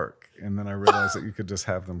can work. And then I realized that you could just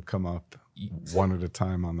have them come up one at a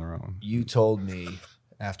time on their own. You told me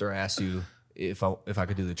after I asked you if I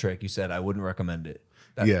could do the trick, you said I wouldn't recommend it.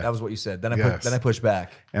 That was what you said. Then I pushed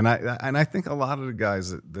back. And I think a lot of the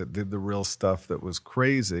guys that did the real stuff that was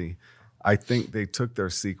crazy, I think they took their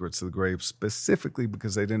secrets to the grave specifically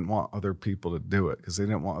because they didn't want other people to do it, because they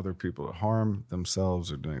didn't want other people to harm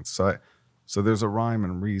themselves or doing it. So there's a rhyme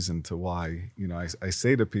and reason to why, I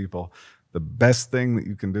say to people, the best thing that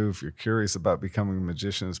you can do if you're curious about becoming a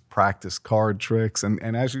magician is practice card tricks.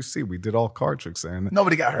 And as you see, we did all card tricks there. And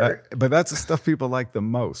nobody got hurt. But that's the stuff people like the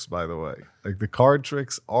most, by the way. Like the card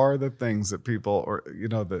tricks are the things that people, or,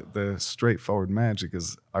 the straightforward magic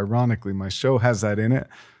is, ironically, my show has that in it.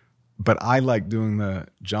 But I like doing the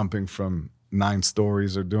jumping from 9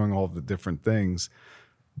 stories or doing all the different things.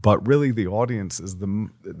 But really, the audience is the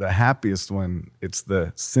happiest when it's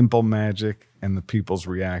the simple magic and the people's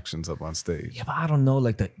reactions up on stage. Yeah, but I don't know,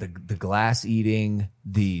 like the glass eating,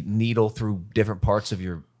 the needle through different parts of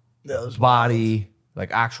your body,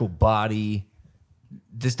 like actual body.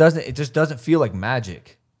 It just doesn't feel like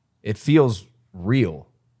magic. It feels real.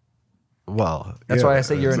 Well, that's why I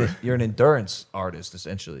say you're an endurance artist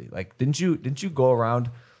essentially. Like, didn't you go around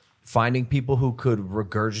finding people who could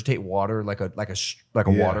regurgitate water like a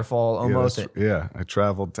waterfall almost? I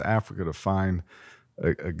traveled to Africa to find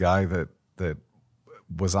a guy that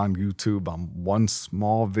was on YouTube on one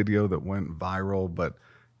small video that went viral, but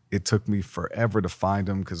it took me forever to find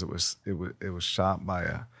him because it was shot by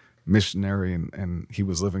a missionary and he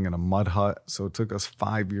was living in a mud hut. So it took us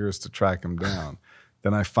 5 years to track him down.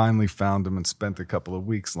 Then I finally found him and spent a couple of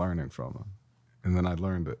weeks learning from him. And then I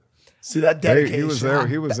learned it. See that dedication. He was there.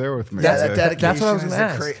 He was there with me. That dedication That's what I was is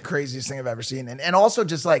gonna the ask. craziest thing I've ever seen. And also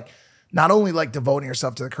just like, not only like devoting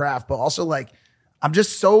yourself to the craft, but also like, I'm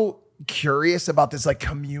just so curious about this like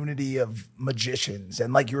community of magicians.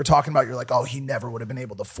 And like you were talking about, you're like, oh, he never would have been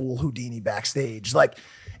able to fool Houdini backstage. Like,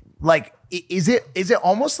 is it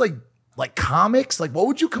almost like comics? Like, what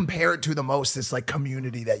would you compare it to the most, this like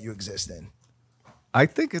community that you exist in? I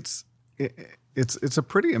think it's a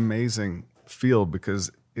pretty amazing field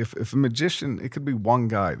because if a magician, it could be one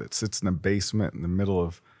guy that sits in a basement in the middle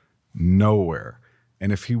of nowhere.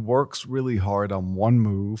 And if he works really hard on one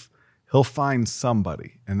move, he'll find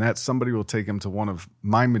somebody, and that somebody will take him to one of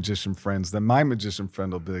my magician friends. Then my magician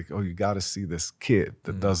friend will be like, oh, you got to see this kid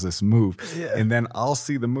that does this move. Yeah. And then I'll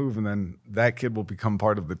see the move, and then that kid will become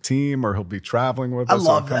part of the team, or he'll be traveling with us,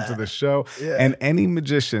 or come to the show. Yeah. And any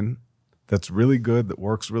magician that's really good, that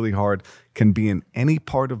works really hard, can be in any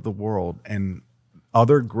part of the world, and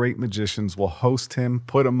other great magicians will host him,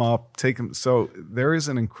 put him up, take him. So there is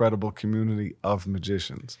an incredible community of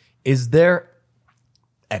magicians. Is there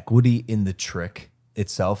equity in the trick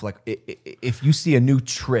itself? Like, if you see a new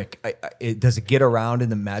trick, does it get around in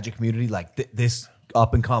the magic community? Like, this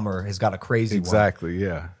up and comer has got a crazy one. Exactly,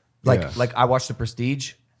 yeah. Like I watched The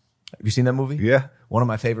Prestige. Have you seen that movie? Yeah. One of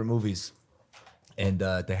my favorite movies. And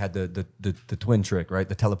they had the twin trick, right?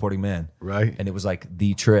 The teleporting man. Right. And it was like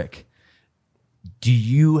the trick. Do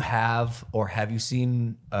you have, or have you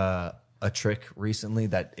seen a trick recently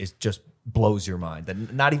that is just blows your mind,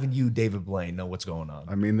 that not even you, David Blaine, know what's going on?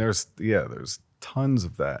 I mean, there's tons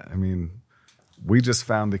of that. I mean, we just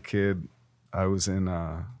found a kid. I was in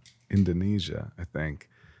Indonesia, I think,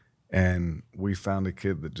 and we found a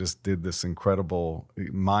kid that just did this incredible,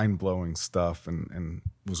 mind-blowing stuff and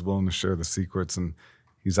was willing to share the secrets. And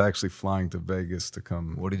he's actually flying to Vegas to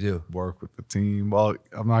come. What do you do? Work with the team. Well,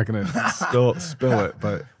 I'm not going to spill it,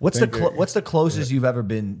 but what's the closest you've ever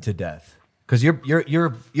been to death? Because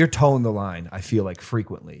you're towing the line, I feel like,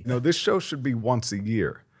 frequently. No, this show should be once a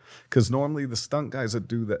year. Because normally the stunt guys that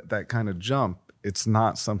do that kind of jump, it's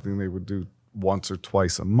not something they would do once or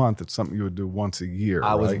twice a month. It's something you would do once a year.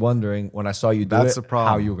 I was wondering when I saw you do That's it, the problem.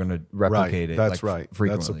 how you were going to replicate it. That's like, right.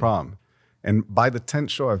 Frequently. That's the problem. And by the 10th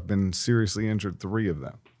show, I've been seriously injured 3 of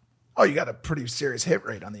them. Oh, you got a pretty serious hit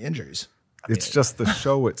rate on the injuries. It's just the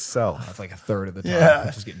show itself. That's like a third of the time. Yeah.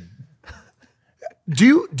 Just getting...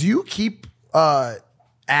 Do you keep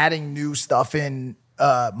adding new stuff in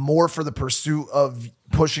more for the pursuit of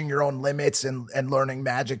pushing your own limits and learning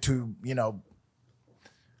magic to,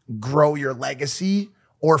 grow your legacy,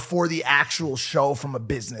 or for the actual show from a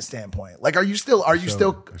business standpoint? Like, are you still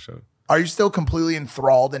completely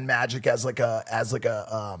enthralled in magic as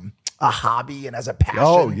a hobby and as a passion?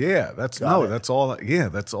 Oh yeah, that's all I do.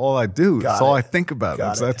 That's all I think about.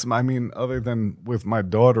 I mean, other than with my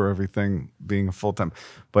daughter, everything being a full-time,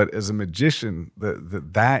 but as a magician,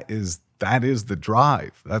 that is the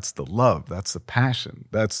drive. That's the love. That's the passion.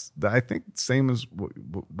 I think same as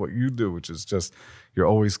what you do, which is just you're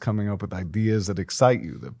always coming up with ideas that excite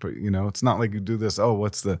you. It's not like you do this. Oh,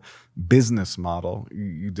 what's the business model?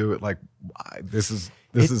 You do it like this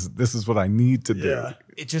is what I need to do.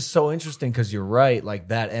 It's just so interesting because you're right. Like,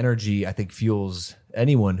 that energy, I think, fuels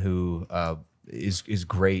anyone who is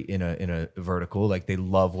great in a vertical. Like, they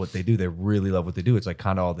love what they do. They really love what they do. It's like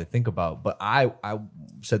kind of all they think about. But I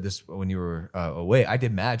said this when you were away. I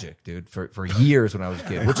did magic, dude, for years when I was a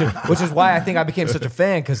kid, which is why I think I became such a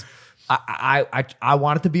fan, because I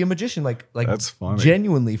wanted to be a magician, like that's funny.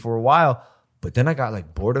 Genuinely for a while. But then I got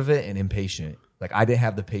like bored of it and impatient. Like, I didn't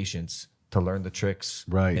have the patience to learn the tricks,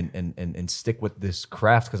 right, and stick with this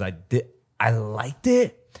craft, because I liked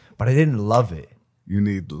it, but I didn't love it. You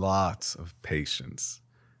need lots of patience,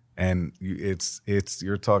 and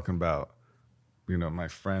you're talking about, my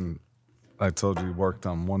friend, I told you, worked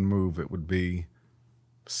on one move. It would be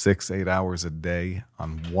 6-8 hours a day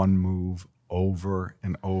on one move, over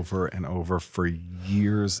and over and over, for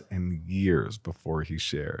years and years before he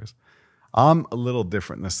shares. I'm a little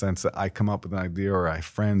different in the sense that I come up with an idea, or I have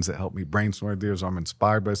friends that help me brainstorm ideas, or I'm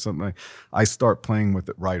inspired by something. I start playing with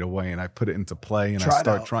it right away, and I put it into play, and I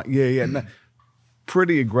start trying. Yeah.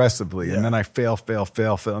 Pretty aggressively. Yeah. And then I fail.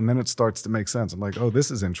 And then it starts to make sense. I'm like, oh, this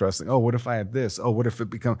is interesting. Oh, what if I had this? Oh, what if it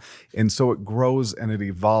becomes... And so it grows and it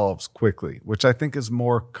evolves quickly, which I think is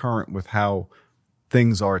more current with how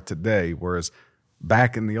things are today. Whereas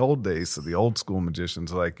back in the old days, so the old school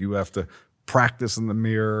magicians, like, you have to practice in the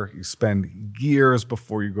mirror. You spend years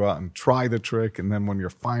before you go out and try the trick. And then when you're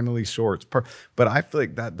finally sure, it's But I feel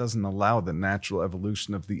like that doesn't allow the natural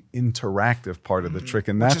evolution of the interactive part of the trick.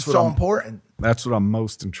 And Which that's is so important. That's what I'm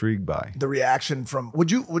most intrigued by. The reaction from,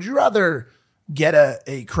 would you rather get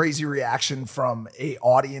a crazy reaction from a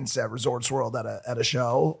audience at Resorts World at a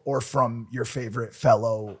show, or from your favorite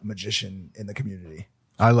fellow magician in the community?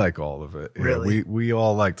 I like all of it. Really? Yeah, we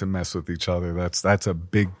all like to mess with each other. That's a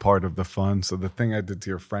big part of the fun. So the thing I did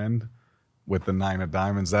to your friend with the 9 of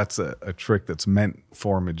diamonds, that's a trick that's meant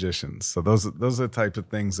for magicians. So those are the types of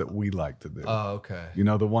things that we like to do. Oh, okay. You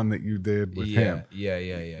know, the one that you did with him.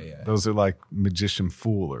 Yeah. Those are like magician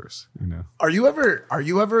foolers, you know. Are you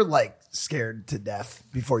ever like scared to death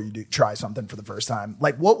before you do try something for the first time?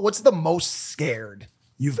 Like what's the most scared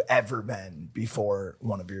you've ever been before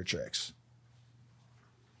one of your tricks?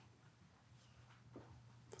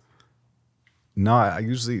 No,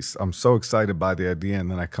 I'm so excited by the idea, and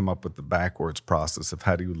then I come up with the backwards process of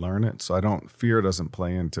how do you learn it. So fear doesn't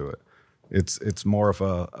play into it. It's more of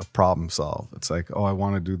a problem solve. It's like, oh, I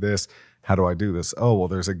want to do this. How do I do this? Oh, well,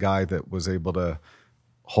 there's a guy that was able to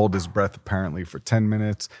hold his breath apparently for 10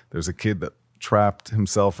 minutes. There's a kid that trapped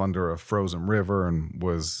himself under a frozen river and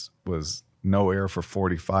was no air for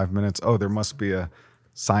 45 minutes. Oh, there must be a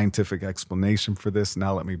scientific explanation for this.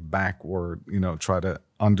 Now let me backward, try to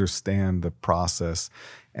understand the process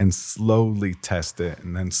and slowly test it,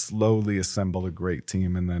 and then slowly assemble a great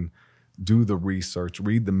team, and then do the research,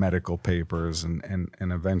 read the medical papers, and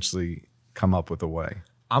eventually come up with a way.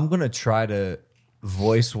 I'm going to try to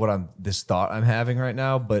voice this thought I'm having right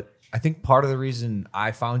now, but I think part of the reason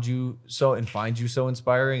I find you so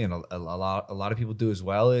inspiring, and a lot of people do as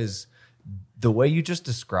well, is the way you just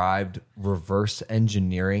described reverse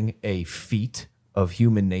engineering a feat of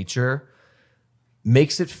human nature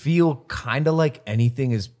makes it feel kind of like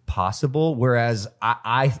anything is possible. Whereas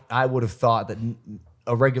I would have thought that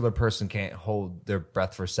a regular person can't hold their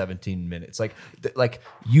breath for 17 minutes. Like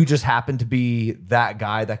you just happen to be that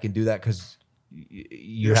guy that can do that because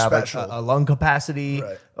you have a lung capacity,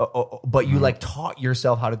 right. But you taught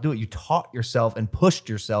yourself how to do it. You taught yourself and pushed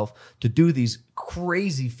yourself to do these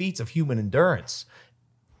crazy feats of human endurance.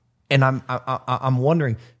 And I'm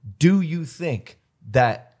wondering, do you think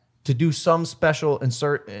that to do some special and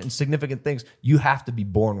significant things, you have to be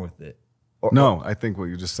born with it? No, I think what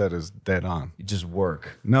you just said is dead on. You just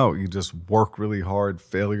work. No, you just work really hard.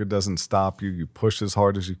 Failure doesn't stop you. You push as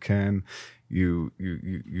hard as you can. You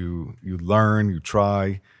learn, you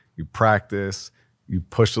try, you practice, you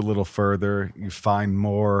push a little further, you find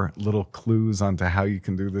more little clues onto how you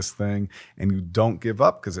can do this thing, and you don't give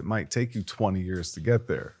up because it might take you 20 years to get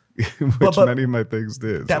there, which many of my things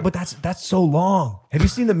did. But that's so long. Have you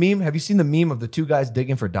seen the meme? Have you seen the meme of the 2 guys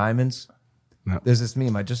digging for diamonds? No. There's this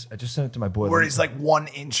meme. I just sent it to my boy. Where he's like 1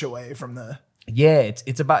 inch away from the. Yeah,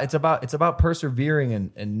 it's about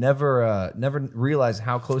persevering and never realize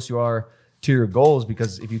how close you are to your goals,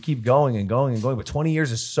 because if you keep going and going and going, but 20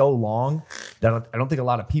 years is so long that I don't think a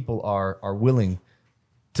lot of people are willing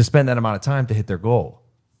to spend that amount of time to hit their goal.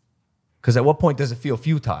 Because at what point does it feel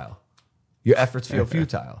futile? Your efforts feel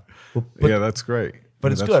futile. But, yeah, that's great.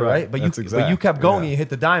 But it's good, right? But you kept going and you hit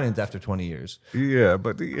the diamonds after 20 years. Yeah,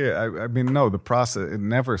 but I mean, no, the process, it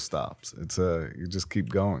never stops. It's you just keep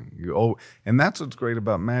going. And that's what's great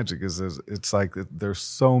about magic is it's like there's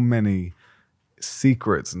so many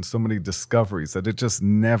secrets and so many discoveries that it just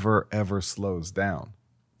never ever slows down.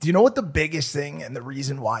 Do you know what the biggest thing and the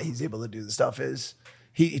reason why he's able to do this stuff is?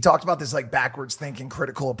 He talked about this like backwards thinking,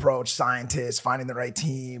 critical approach, scientists, finding the right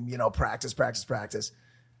team, practice.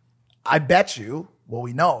 I bet you, well,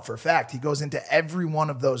 we know for a fact, he goes into every one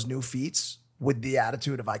of those new feats with the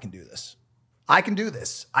attitude of I can do this. I can do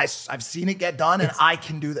this. I've seen it get done, and I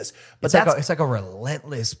can do this. But it's like a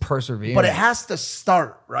relentless perseverance. But it has to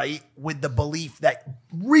start, right, with the belief, that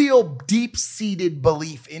real deep-seated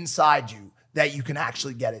belief inside you that you can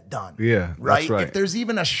actually get it done. Yeah, right? That's right. If there's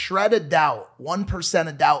even a shred of doubt, 1%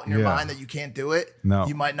 of doubt in your mind that you can't do it,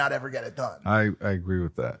 you might not ever get it done. I agree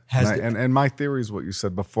with that. And my theory is what you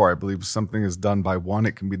said before. I believe if something is done by one,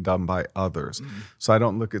 it can be done by others. Mm-hmm. So I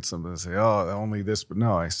don't look at something and say, oh, only this. But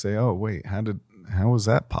no, I say, oh, wait, how was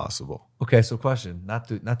that possible? Okay, so question, not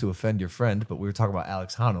to offend your friend, but we were talking about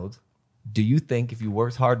Alex Honnold. Do you think if you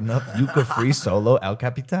worked hard enough, you could free solo El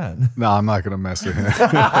Capitan? No, I'm not going to mess with him.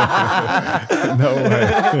 No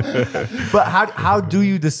way. But how do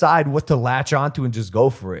you decide what to latch onto and just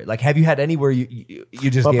go for it? Like, have you had anywhere you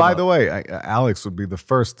just But gave by up? the way, Alex would be the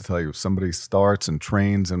first to tell you if somebody starts and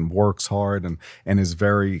trains and works hard and is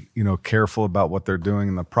very, careful about what they're doing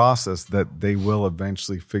in the process, that they will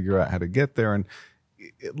eventually figure out how to get there. And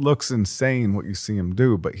it looks insane what you see him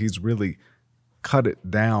do, but he's really cut it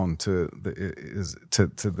down to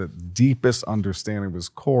the deepest understanding of his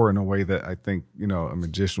core in a way that I think, you know, a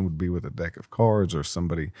magician would be with a deck of cards, or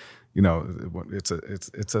somebody, you know, it's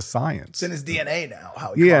a science. It's in his DNA now.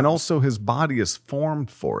 How yeah, and also his body is formed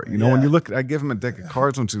for it. You know, when you look, I give him a deck of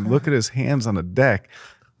cards. Once you look at his hands on a deck,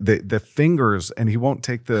 the fingers, and he won't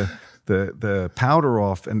take the powder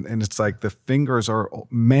off, and it's like the fingers are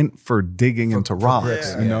meant for digging into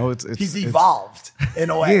rocks. You know, he's evolved in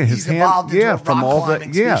a way. Yeah, he's evolved into a rock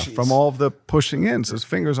climbing species. From all the pushing in. So his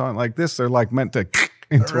fingers aren't like this; they're like meant to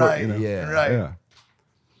into it. You know? Right.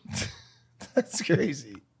 That's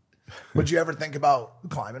crazy. Would you ever think about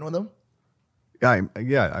climbing with him?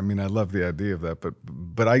 Yeah. I mean, I love the idea of that,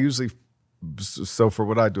 but I usually. So for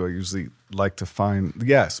what I do, I usually like to find,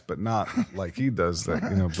 but not like he does that,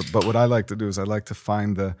 you know, but what I like to do is I like to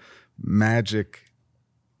find the magic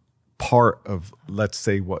part of, let's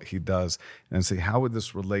say, what he does, and say, how would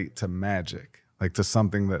this relate to magic? Like to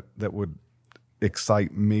something that would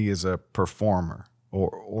excite me as a performer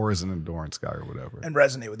or as an endurance guy or whatever. And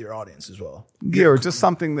resonate with your audience as well. Yeah, or just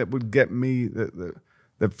something that would get me,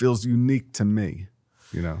 that feels unique to me,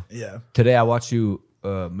 you know? Yeah. Today I watched you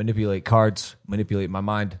manipulate cards, manipulate my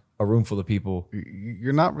mind, a room full of people.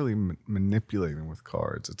 You're not really manipulating with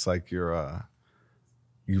cards. It's like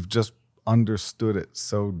you've just understood it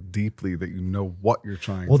so deeply that you know what you're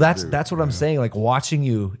trying to do. Well, that's what I'm saying. Like watching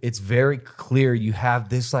you, it's very clear you have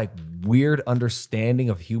this like weird understanding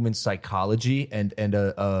of human psychology and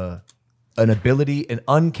an ability, an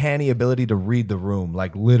uncanny ability to read the room.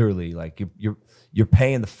 Like literally, like you're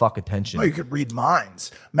paying the fuck attention. Oh, you could read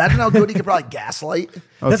minds. Imagine how good he could probably gaslight.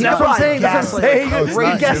 That's what I'm saying. That's what I'm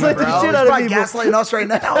saying. Gaslight the shit out of people. Gaslighting us right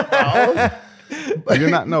now, bro. But you're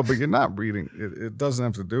not reading. It doesn't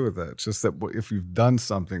have to do with that. It's just that if you've done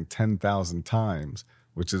something 10,000 times,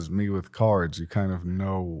 which is me with cards, you kind of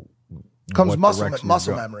know. Comes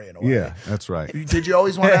muscle memory in a way. Yeah, that's right. Did you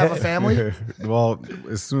always want to have a family? Well,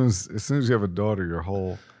 as soon as you have a daughter,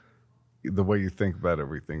 the way you think about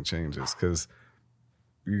everything changes, because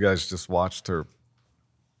you guys just watched her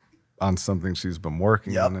on something she's been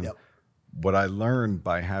working on. And what I learned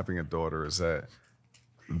by having a daughter is that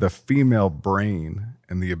the female brain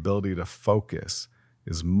and the ability to focus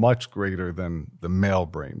is much greater than the male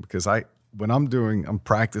brain. Because when I'm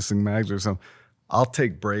practicing magic or something, I'll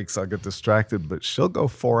take breaks, I'll get distracted, but she'll go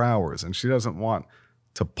 4 hours and she doesn't want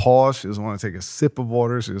to pause. She doesn't want to take a sip of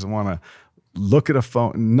water. She doesn't want to look at a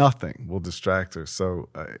phone. Nothing will distract her. So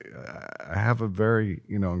I have a very,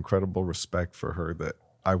 incredible respect for her, that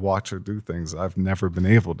I watch her do things I've never been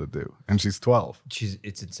able to do. And she's 12.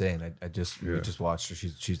 It's insane. We just watched her.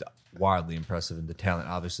 She's wildly impressive, and the talent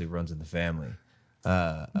obviously runs in the family.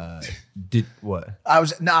 Did what? I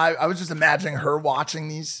was just imagining her watching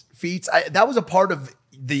these feats. That was a part of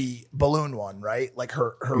the balloon one, right? Like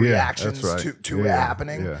her reactions to it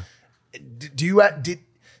happening. Yeah. Did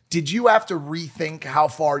you have to rethink how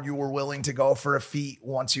far you were willing to go for a feat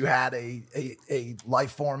once you had a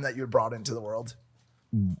life form that you had brought into the world?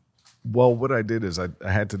 Well, what I did is I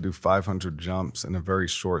had to do 500 jumps in a very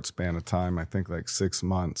short span of time, I think like 6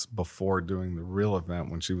 months before doing the real event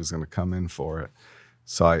when she was going to come in for it.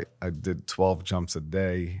 So I did 12 jumps a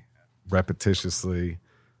day, repetitiously.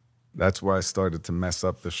 That's where I started to mess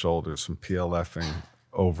up the shoulders from PLFing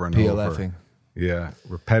over and over. Yeah,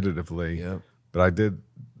 repetitively. Yep. But I did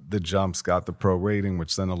the jumps, got the pro rating,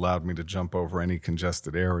 which then allowed me to jump over any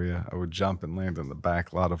congested area. I would jump and land in the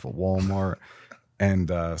back lot of a Walmart.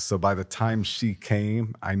 And so by the time she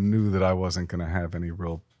came, I knew that I wasn't going to have any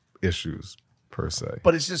real issues per se.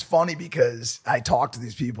 But it's just funny because I talk to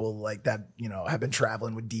these people like that, have been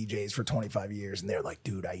traveling with DJs for 25 years. And they're like,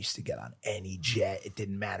 dude, I used to get on any jet. It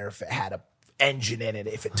didn't matter if it had a engine in it.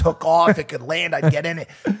 If it took off, it could land, I'd get in it.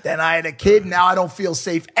 Then I had a kid. Now I don't feel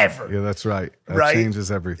safe ever. Yeah, that's right. That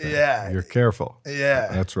changes everything. Yeah. You're careful. Yeah.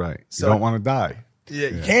 That's right. So, you don't want to die. Yeah,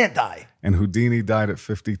 you can't die. And Houdini died at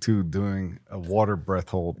 52 doing a water breath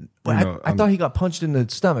hold. I thought he got punched in the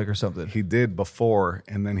stomach or something. He did before,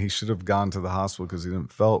 and then he should have gone to the hospital because he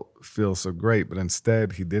didn't feel so great. But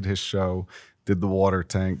instead, he did his show, did the water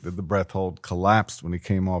tank, did the breath hold, collapsed when he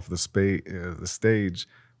came off the stage,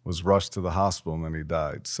 was rushed to the hospital, and then he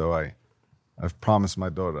died. So I've promised my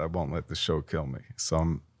daughter I won't let the show kill me.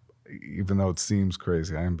 So even though it seems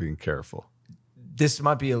crazy, I am being careful. This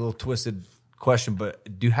might be a little twisted question,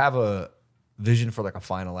 but do you have a vision for like a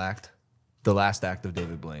final act, the last act of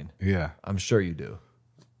David Blaine? Yeah, I'm sure you do.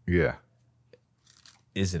 Yeah.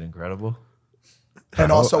 Is it incredible?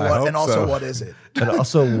 And also what? And also, what is it? And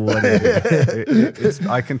also, what is it?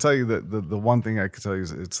 I can tell you that the one thing I can tell you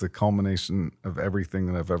is it's the culmination of everything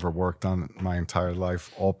that I've ever worked on my entire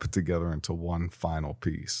life, all put together into one final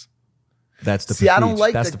piece. That's the See, prestige. I don't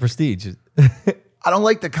like That's the prestige. I don't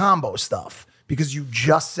like the combo stuff because you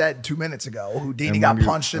just said 2 minutes ago Houdini got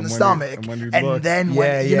punched in the stomach. And then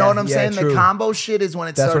when you know what I'm saying? True. The combo shit is when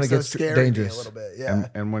it That's starts when it to gets scare dangerous. me a little bit. Yeah.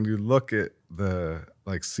 And when you look at the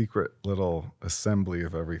like secret little assembly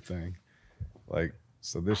of everything, like,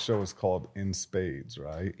 so this show is called In Spades,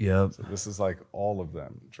 right? Yep. So this is like all of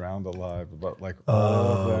them, Drowned Alive, but like all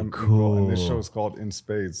of them. Cool. And this show is called In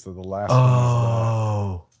Spades. So the last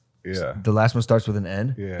one is that. Yeah. The last one starts with an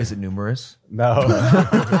N? Yeah. Is it numerous? No.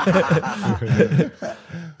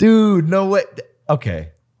 Dude, no way.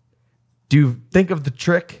 Okay. Do you think of the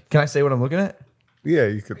trick? Can I say what I'm looking at? Yeah,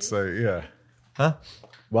 you could say, yeah. Huh?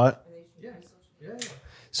 What?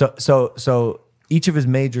 So each of his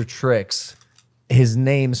major tricks, his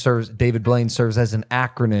name serves, David Blaine serves as an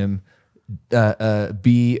acronym.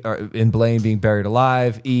 B in Blaine being buried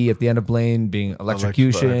alive, E at the end of Blaine being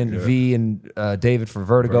electrocution, V in David for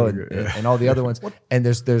vertigo, and all the other ones. And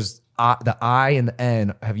there's the I and the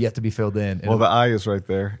N have yet to be filled in. Well, the I is right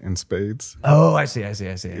there in Spades. Oh, I see.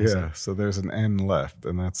 Yeah, so there's an N left,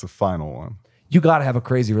 and that's the final one. You got to have a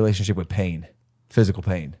crazy relationship with pain, physical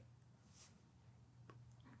pain.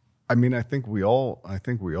 I mean, I think we all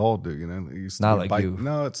do. You know, it used to Not be like bite, you.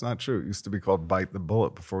 No, it's not true. It used to be called bite the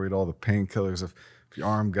bullet before we had all the painkillers. If your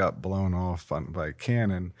arm got blown off by a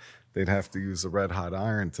cannon, they'd have to use a red hot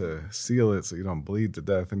iron to seal it so you don't bleed to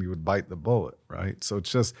death, and you would bite the bullet, right? So it's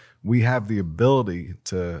just we have the ability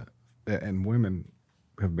to, and women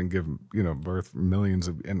have been given birth millions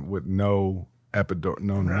of and with no epidural,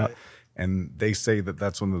 no, and they say that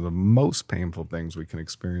that's one of the most painful things we can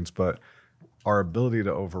experience, but our ability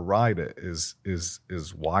to override it is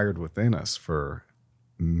wired within us for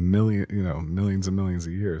millions and millions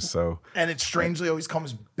of years. So, and it strangely always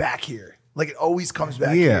comes back here. Like it always comes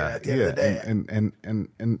back here at the end of the day.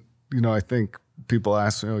 And I think people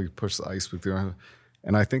ask me, you push the ice with your,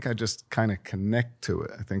 and I think I just kind of connect to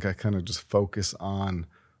it. I think I kind of just focus on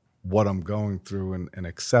what I'm going through and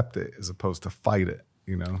accept it as opposed to fight it,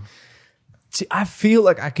 See, I feel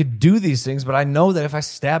like I could do these things, but I know that if I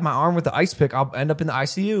stab my arm with the ice pick, I'll end up in the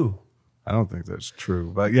ICU. I don't think that's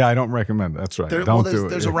true, but yeah, I don't recommend it. That's right. Do it.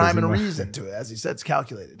 There's a rhyme and a reason to it. As you said, it's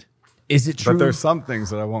calculated. Is it true? But there's some things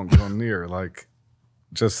that I won't go near. Like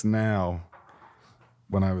just now,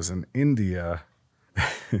 when I was in India,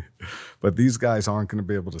 but these guys aren't going to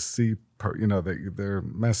be able to see. They're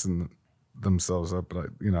messing themselves up. But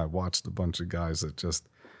I watched a bunch of guys that just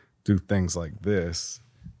do things like this.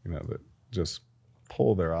 That just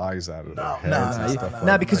pull their eyes out of their heads.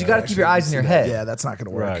 No, because you got to keep your eyes in your head. Yeah, that's not going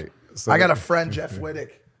to work. Right. So I got a friend, Jeff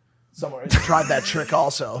Wittick, somewhere. He tried that trick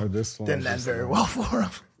also. Didn't end very well for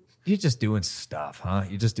him. You're just doing stuff, huh?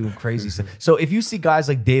 You're just doing crazy stuff. So if you see guys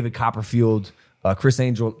like David Copperfield, Chris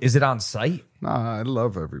Angel, is it on site? Nah, I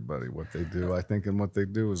love everybody, what they do. I think what they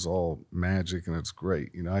do is all magic and it's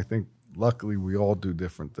great. I think luckily we all do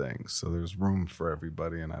different things. So there's room for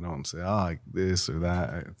everybody. And I don't say, this or that.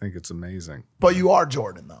 I think it's amazing. But you are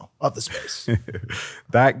Jordan, though, of the space.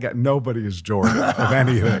 That guy, nobody is Jordan of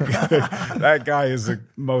anything. That guy is the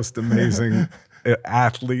most amazing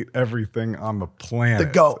athlete, everything on the planet.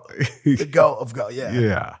 The GOAT. The GOAT of GOAT, yeah.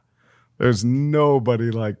 Yeah. There's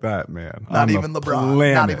nobody like that, man. Not even LeBron.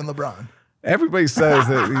 Planet. Not even LeBron. Everybody says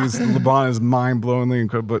that LeBron is mind-blowingly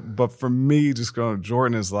incredible, but for me, just going,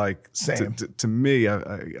 Jordan is like, to me,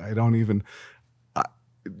 I don't even,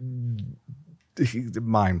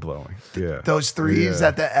 mind-blowing. Yeah. Those threes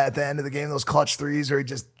at the end of the game, those clutch threes, or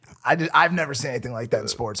I've never seen anything like that in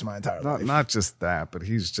sports in my entire life. Not just that, but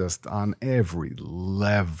he's just on every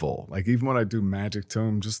level. Like even when I do magic to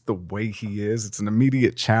him, just the way he is, it's an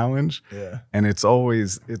immediate challenge. Yeah. And it's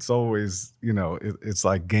always, it's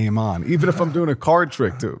like game on. Even if I'm doing a card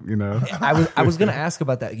trick to him, I was going to ask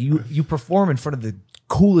about that. You perform in front of the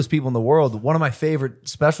coolest people in the world. One of my favorite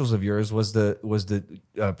specials of yours was the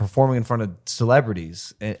performing in front of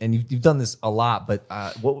celebrities, and you've done this a lot. But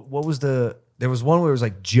what was the? There was one where it was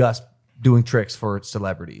like just doing tricks for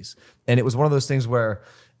celebrities, and it was one of those things where,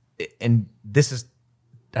 and this is,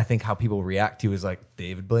 I think how people react to is like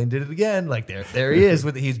David Blaine did it again. Like there he is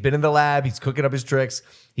he's been in the lab, he's cooking up his tricks,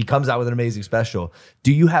 he comes out with an amazing special.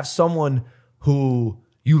 Do you have someone who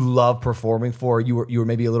you love performing for? You were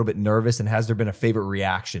maybe a little bit nervous, and has there been a favorite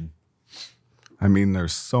reaction? I mean,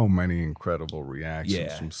 there's so many incredible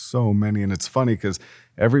reactions from so many. And it's funny because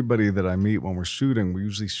everybody that I meet when we're shooting, we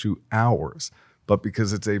usually shoot hours. but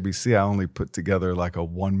because it's ABC, I only put together like a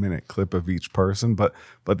 1-minute clip of each person. But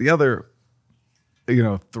the other,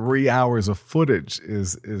 3 hours of footage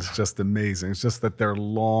is just amazing. It's just that they're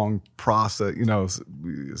long process,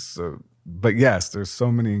 so, but yes, there's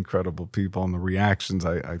so many incredible people, and the reactions,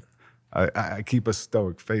 I keep a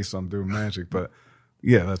stoic face when I'm doing magic, but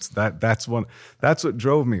yeah, that's what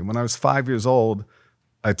drove me. When I was 5 years old,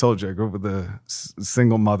 I told you I grew up with a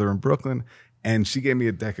single mother in Brooklyn, and she gave me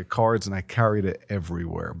a deck of cards, and I carried it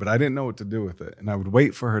everywhere, but I didn't know what to do with it. And I would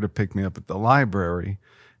wait for her to pick me up at the library,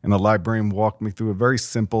 and the librarian walked me through a very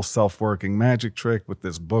simple self-working magic trick with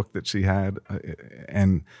this book that she had,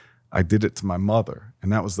 and I did it to my mother,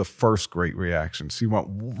 and that was the first great reaction. She went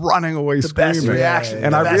running away screaming. Best reaction.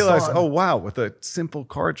 And I realized, oh, wow, with a simple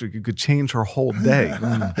card trick, you could change her whole day.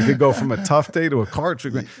 You could go from a tough day to a card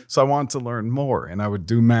trick. So I wanted to learn more, and I would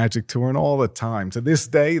do magic to her and all the time. To this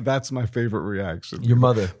day, that's my favorite reaction. Your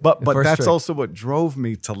mother. But that's also what drove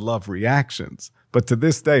me to love reactions. But to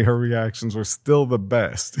this day, her reactions were still the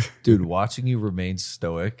best. Dude, watching you remain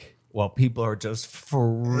stoic while people are just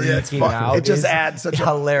freaking out. It just adds such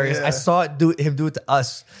hilarious. I saw him do it to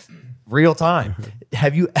us real time.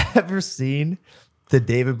 Have you ever seen the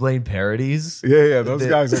David Blaine parodies? Yeah, those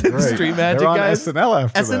guys are great. Street magic They're on guys. SNL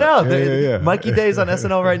after SNL. that. Yeah. Mikey Day's on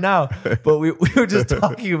SNL right now. But we were just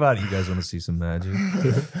talking about it. You guys want to see some magic?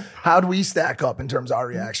 How do we stack up in terms of our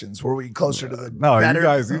reactions? Were we closer to the No, better?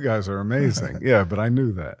 you guys are amazing. Yeah, but I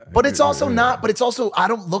knew that. But it's also not. But it's also, I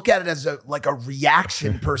don't look at it as a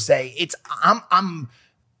reaction per se. It's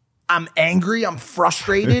I'm angry. I'm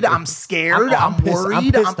frustrated. I'm scared. I'm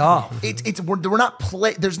worried. I'm pissed off. We're not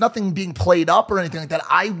there's nothing being played up or anything like that.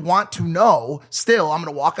 I want to know. Still, I'm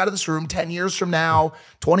going to walk out of this room 10 years from now,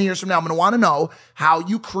 20 years from now. I'm going to want to know how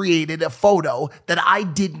you created a photo that I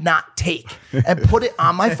did not take and put it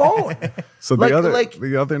on my phone. So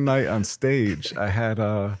the other night on stage, I had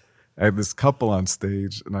this couple on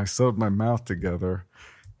stage, and I sewed my mouth together,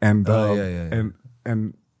 and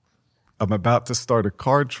and I'm about to start a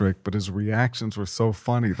card trick, but his reactions were so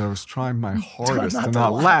funny that I was trying my hardest to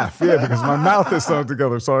not laugh. Yeah, because my mouth is sewn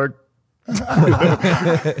together. So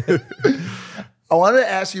I wanted to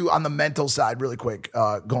ask you on the mental side really quick,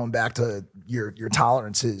 going back to your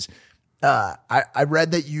tolerances. I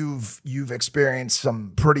read that you've experienced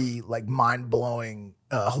some pretty like mind-blowing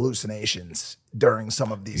hallucinations during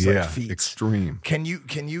some of these feats. Extreme. Can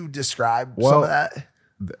you describe some of that?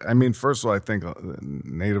 I mean, first of all, I think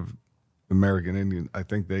Native American Indian, I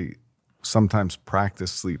think they sometimes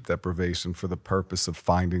practice sleep deprivation for the purpose of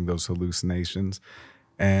finding those hallucinations.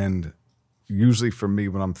 And usually for me,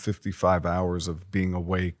 when I'm 55 hours of being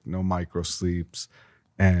awake, no micro sleeps,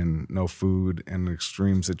 and no food, and an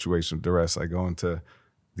extreme situation of duress, I go into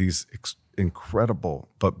these incredible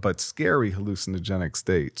but scary hallucinogenic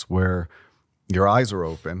states where your eyes are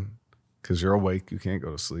open because you're awake, you can't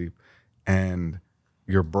go to sleep, and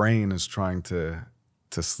your brain is trying to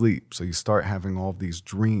sleep. So you start having all these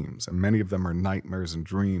dreams, and many of them are nightmares and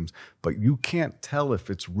dreams, but you can't tell if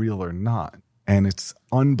it's real or not. And it's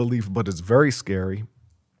unbelievable, but it's very scary.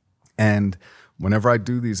 And whenever I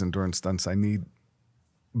do these endurance stunts, I need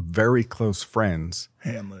very close friends,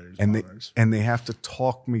 handlers, and they have to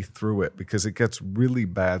talk me through it because it gets really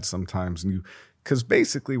bad sometimes. And because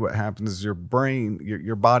basically what happens is your brain,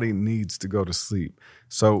 your body needs to go to sleep.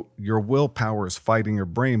 So your willpower is fighting your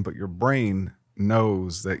brain, but your brain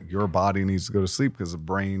knows that your body needs to go to sleep because the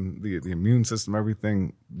brain, the immune system,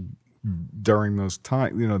 everything during those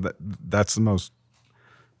times, that's the most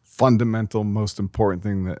fundamental, most important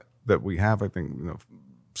thing that we have. I think,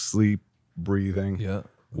 sleep, breathing,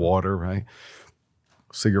 water, right?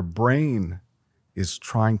 So your brain is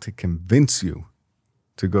trying to convince you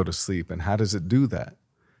to go to sleep. And how does it do that?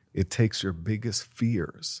 It takes your biggest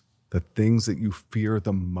fears, the things that you fear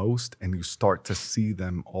the most, and you start to see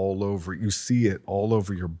them all over. You see it all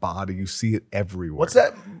over your body. You see it everywhere. What's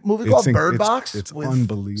that movie called? Bird Box? It's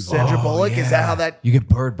unbelievable. Sandra Bullock? Yeah. Is that how that? You get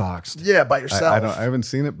bird boxed. Yeah, by yourself. I haven't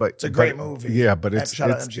seen it, but it's a great movie. Yeah, but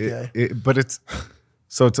shout out MGK. But it's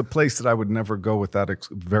so it's a place that I would never go without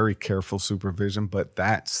very careful supervision. But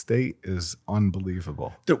that state is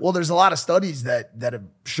unbelievable. Well, there's a lot of studies that have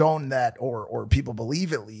shown that, or people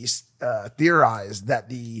believe at least, theorize that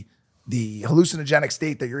the hallucinogenic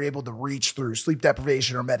state that you're able to reach through sleep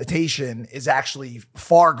deprivation or meditation is actually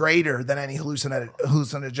far greater than any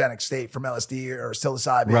hallucinogenic state from LSD or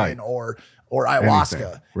psilocybin or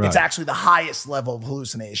ayahuasca. Right. It's actually the highest level of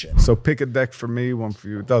hallucination. So pick a deck for me, one for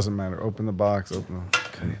you. It doesn't matter. Open the box.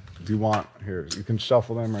 Okay. Do you want here? You can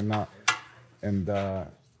shuffle them or not, and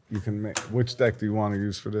you can make. Which deck do you want to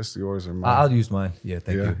use for this? Yours or mine? I'll use mine. Yeah,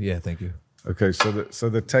 thank you. Yeah, thank you. Okay, so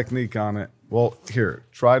the technique on it. Well, here,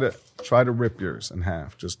 try to rip yours in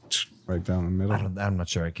half, just right down the middle. I'm not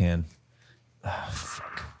sure I can. Oh,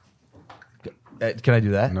 fuck. Can I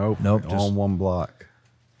do that? Nope. Nope. All in one block.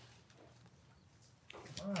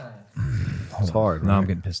 It's hard. Now right? I'm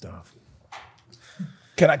getting pissed off.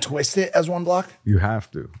 Can I twist it as one block? You have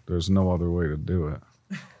to. There's no other way to do it.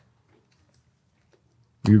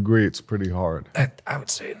 You agree it's pretty hard. I would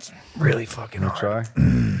say it's really fucking hard. Try.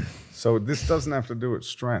 So this doesn't have to do with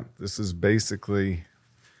strength. This is basically.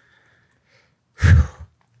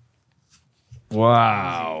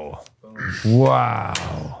 Wow.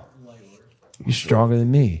 Wow. You're stronger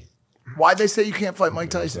than me. Why'd they say you can't fight Mike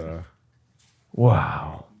Tyson?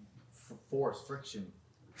 Wow. Force friction.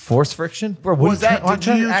 Force friction? Bro, what Was that? Did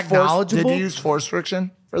you did use force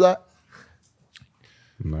friction for that?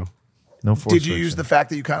 No. No force Did you friction. use the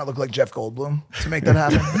fact that you kind of look like Jeff Goldblum to make that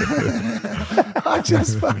happen? I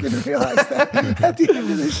just fucking realized that at the end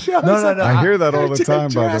of the show. No. I hear that all the time, by the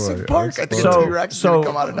Jurassic way. Park. I think So- a T-Rex is gonna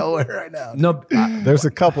come out of nowhere right now. No, There's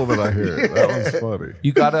a couple that I hear. That one's funny.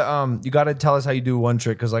 you gotta tell us how you do one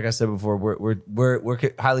trick because, like I said before, we're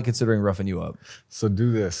highly considering roughing you up. So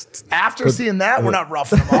do this. After seeing that, we're not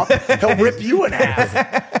roughing him up. He'll rip you in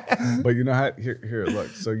half. But you know how? Here, look.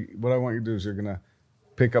 So what I want you to do is you're gonna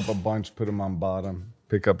pick up a bunch, put them on bottom.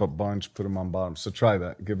 Pick up a bunch, put them on bottom. So try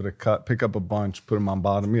that. Give it a cut. Pick up a bunch, put them on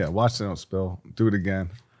bottom. Yeah, watch they don't spill. Do it again.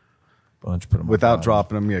 Bunch, put them Without on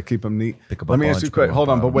dropping them. Yeah, keep them neat. Pick up a Let me ask bunch, you a put 'em question. on Hold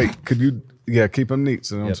on, but bottom. wait. Could you? Yeah, keep them neat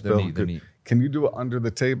so they don't Yep, spill. they're neat. Can you do it under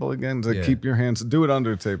the table again? So Yeah. keep your hands. Do it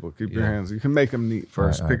under the table. Keep your hands. You can make them neat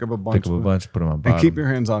first. All right, Pick up a bunch. Pick up a bunch, put them on bottom. And keep your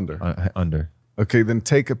hands under. Under. Okay, then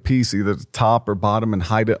take a piece, either the top or bottom, and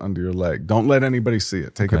hide it under your leg. Don't let anybody see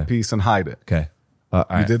it. Take a Okay. piece and hide it. Okay.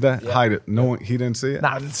 You did that? Hide it. No one, he didn't see it?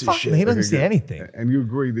 Nah, fuck, he doesn't Okay, see good. anything. And you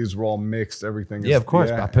agree these were all mixed, everything is. Yeah, of course.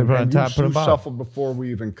 I put it on and top, put it on bottom. shuffled before we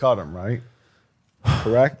even cut them, right?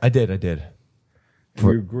 Correct? I did. And you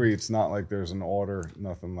agree it's not like there's an order,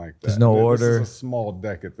 nothing like that. There's no This order. is a small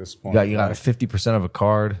deck at this point. You got right? 50% of a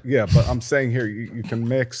card. Yeah, but I'm saying here, you can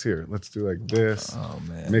mix here. Let's do like this. Oh,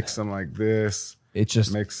 man. Mix them like this. It's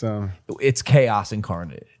just Mix them. it's chaos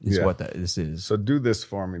incarnate. Is Yeah. what this is. So do this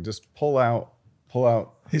for me. Just pull out.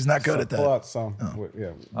 He's not good at that. Pull out some. Yeah.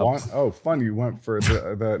 One. Oh, fun. You went for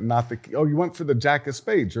the not the. Oh, you went for the Jack of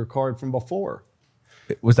Spades, your card from before.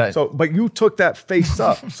 Was that So, but you took that face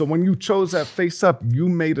up. So when you chose that face up, you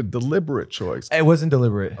made a deliberate choice. It wasn't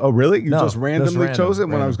deliberate. Oh, really? You No, just randomly just chose it?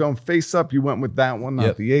 random, When I was going face up, you went with that one, not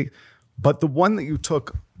Yep. the 8. But the one that you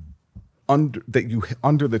took under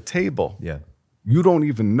the table, Yeah. you don't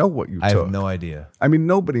even know what you I took. have no idea. I mean,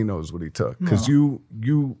 nobody knows what he took because you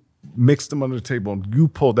mixed them under the table and you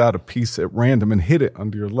pulled out a piece at random and hid it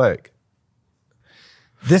under your leg.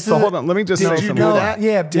 So hold on, let me just say Did you something. do that?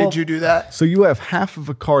 Yeah, Did well- you do that? So you have half of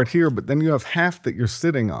a card here, but then you have half that you're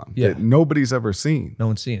sitting on Yeah. that nobody's ever seen. No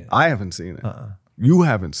one's seen it. I haven't seen it. You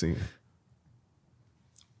haven't seen it.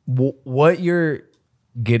 What you're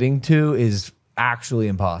getting to is actually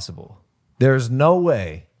impossible. There's no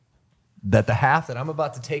way that the half that I'm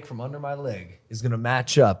about to take from under my leg is going to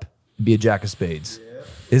match up and be a Jack of Spades.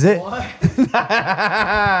 Is it?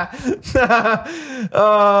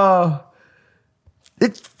 Oh,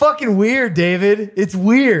 it's fucking weird, David. It's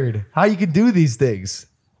weird how you can do these things.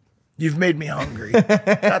 You've made me hungry.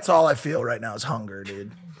 That's all I feel right now is hunger,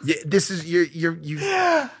 dude. This is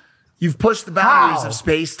you've pushed the boundaries of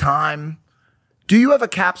space time. Do you have a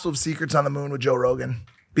capsule of secrets on the moon with Joe Rogan?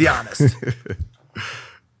 Be honest.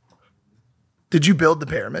 Did you build the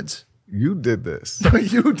pyramids? You did this.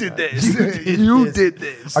 You did this. You did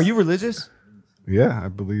this. Are you religious? Yeah, I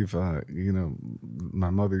believe, my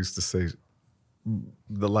mother used to say,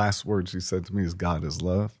 the last word she said to me is God is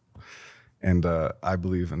love. And I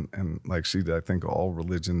believe in like she did, I think all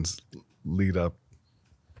religions lead up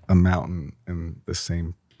a mountain in the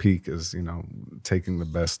same peak as, taking the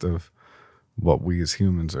best of what we as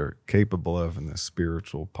humans are capable of in the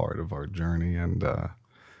spiritual part of our journey. I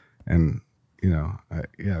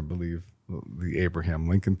believe the Abraham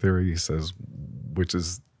Lincoln theory. He says, which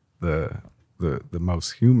is the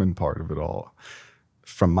most human part of it all.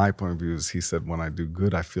 From my point of view, is he said, when I do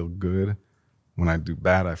good, I feel good. When I do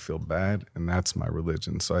bad, I feel bad. And that's my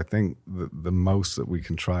religion. So I think the most that we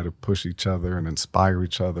can try to push each other and inspire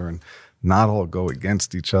each other and not all go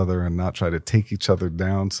against each other and not try to take each other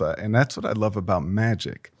down. So, and that's what I love about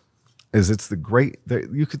magic, is it's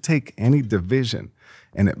you could take any division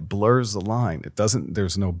and it blurs the line.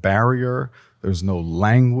 There's no barrier. There's no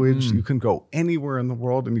language. You can go anywhere in the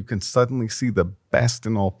world and you can suddenly see the best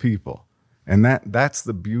in all people. And that's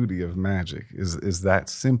the beauty of magic is that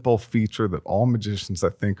simple feature that all magicians, I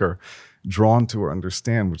think, are drawn to or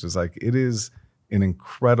understand, which is like, it is an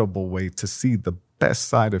incredible way to see the best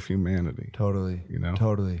side of humanity. Totally. You know?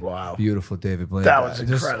 Totally. Wow. Beautiful, David Blaine. That was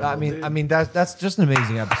incredible. I mean, that's just an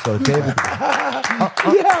amazing episode, David.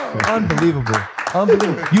 Unbelievable.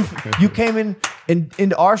 You came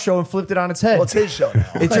into our show and flipped it on its head. Well, it's his show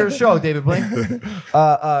now. It's your show, David Blaine.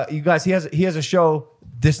 You guys, he has a show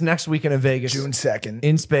this next weekend in Vegas. June 2nd.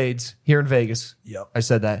 In Spades, here in Vegas. Yep. I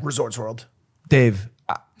said that. Resorts World. Dave,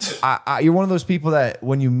 you're one of those people that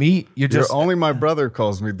when you meet, only my brother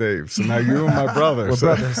calls me Dave. So now you and my brother. We're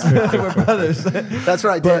brothers. We're brothers. That's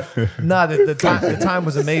right, Dave. The time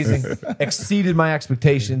was amazing. Exceeded my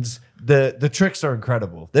expectations. The tricks are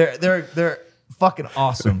incredible. They're fucking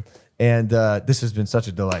awesome. And this has been such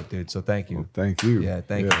a delight, dude. So thank you. Well, thank you. Yeah,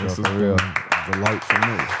 thank you. This has been a delight for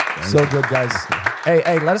me. So good, guys.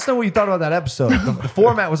 Hey, let us know what you thought about that episode. The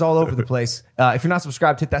format was all over the place. If you're not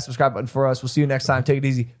subscribed, hit that subscribe button for us. We'll see you next time. Take it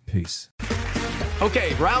easy. Peace.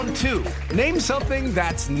 Okay, round 2. Name something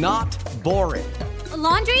that's not boring. A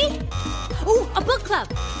laundry? Ooh, a book club.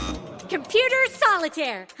 Computer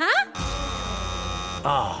solitaire, huh?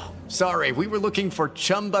 Ah, sorry. We were looking for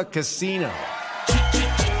Chumba Casino.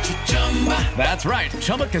 That's right.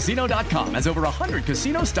 ChumbaCasino.com has over 100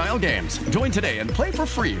 casino-style games. Join today and play for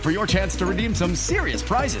free for your chance to redeem some serious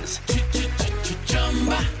prizes.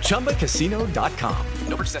 ChumbaCasino.com.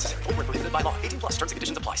 No purchase necessary. Void where prohibited by law. 18+ terms and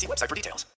conditions apply. See website for details.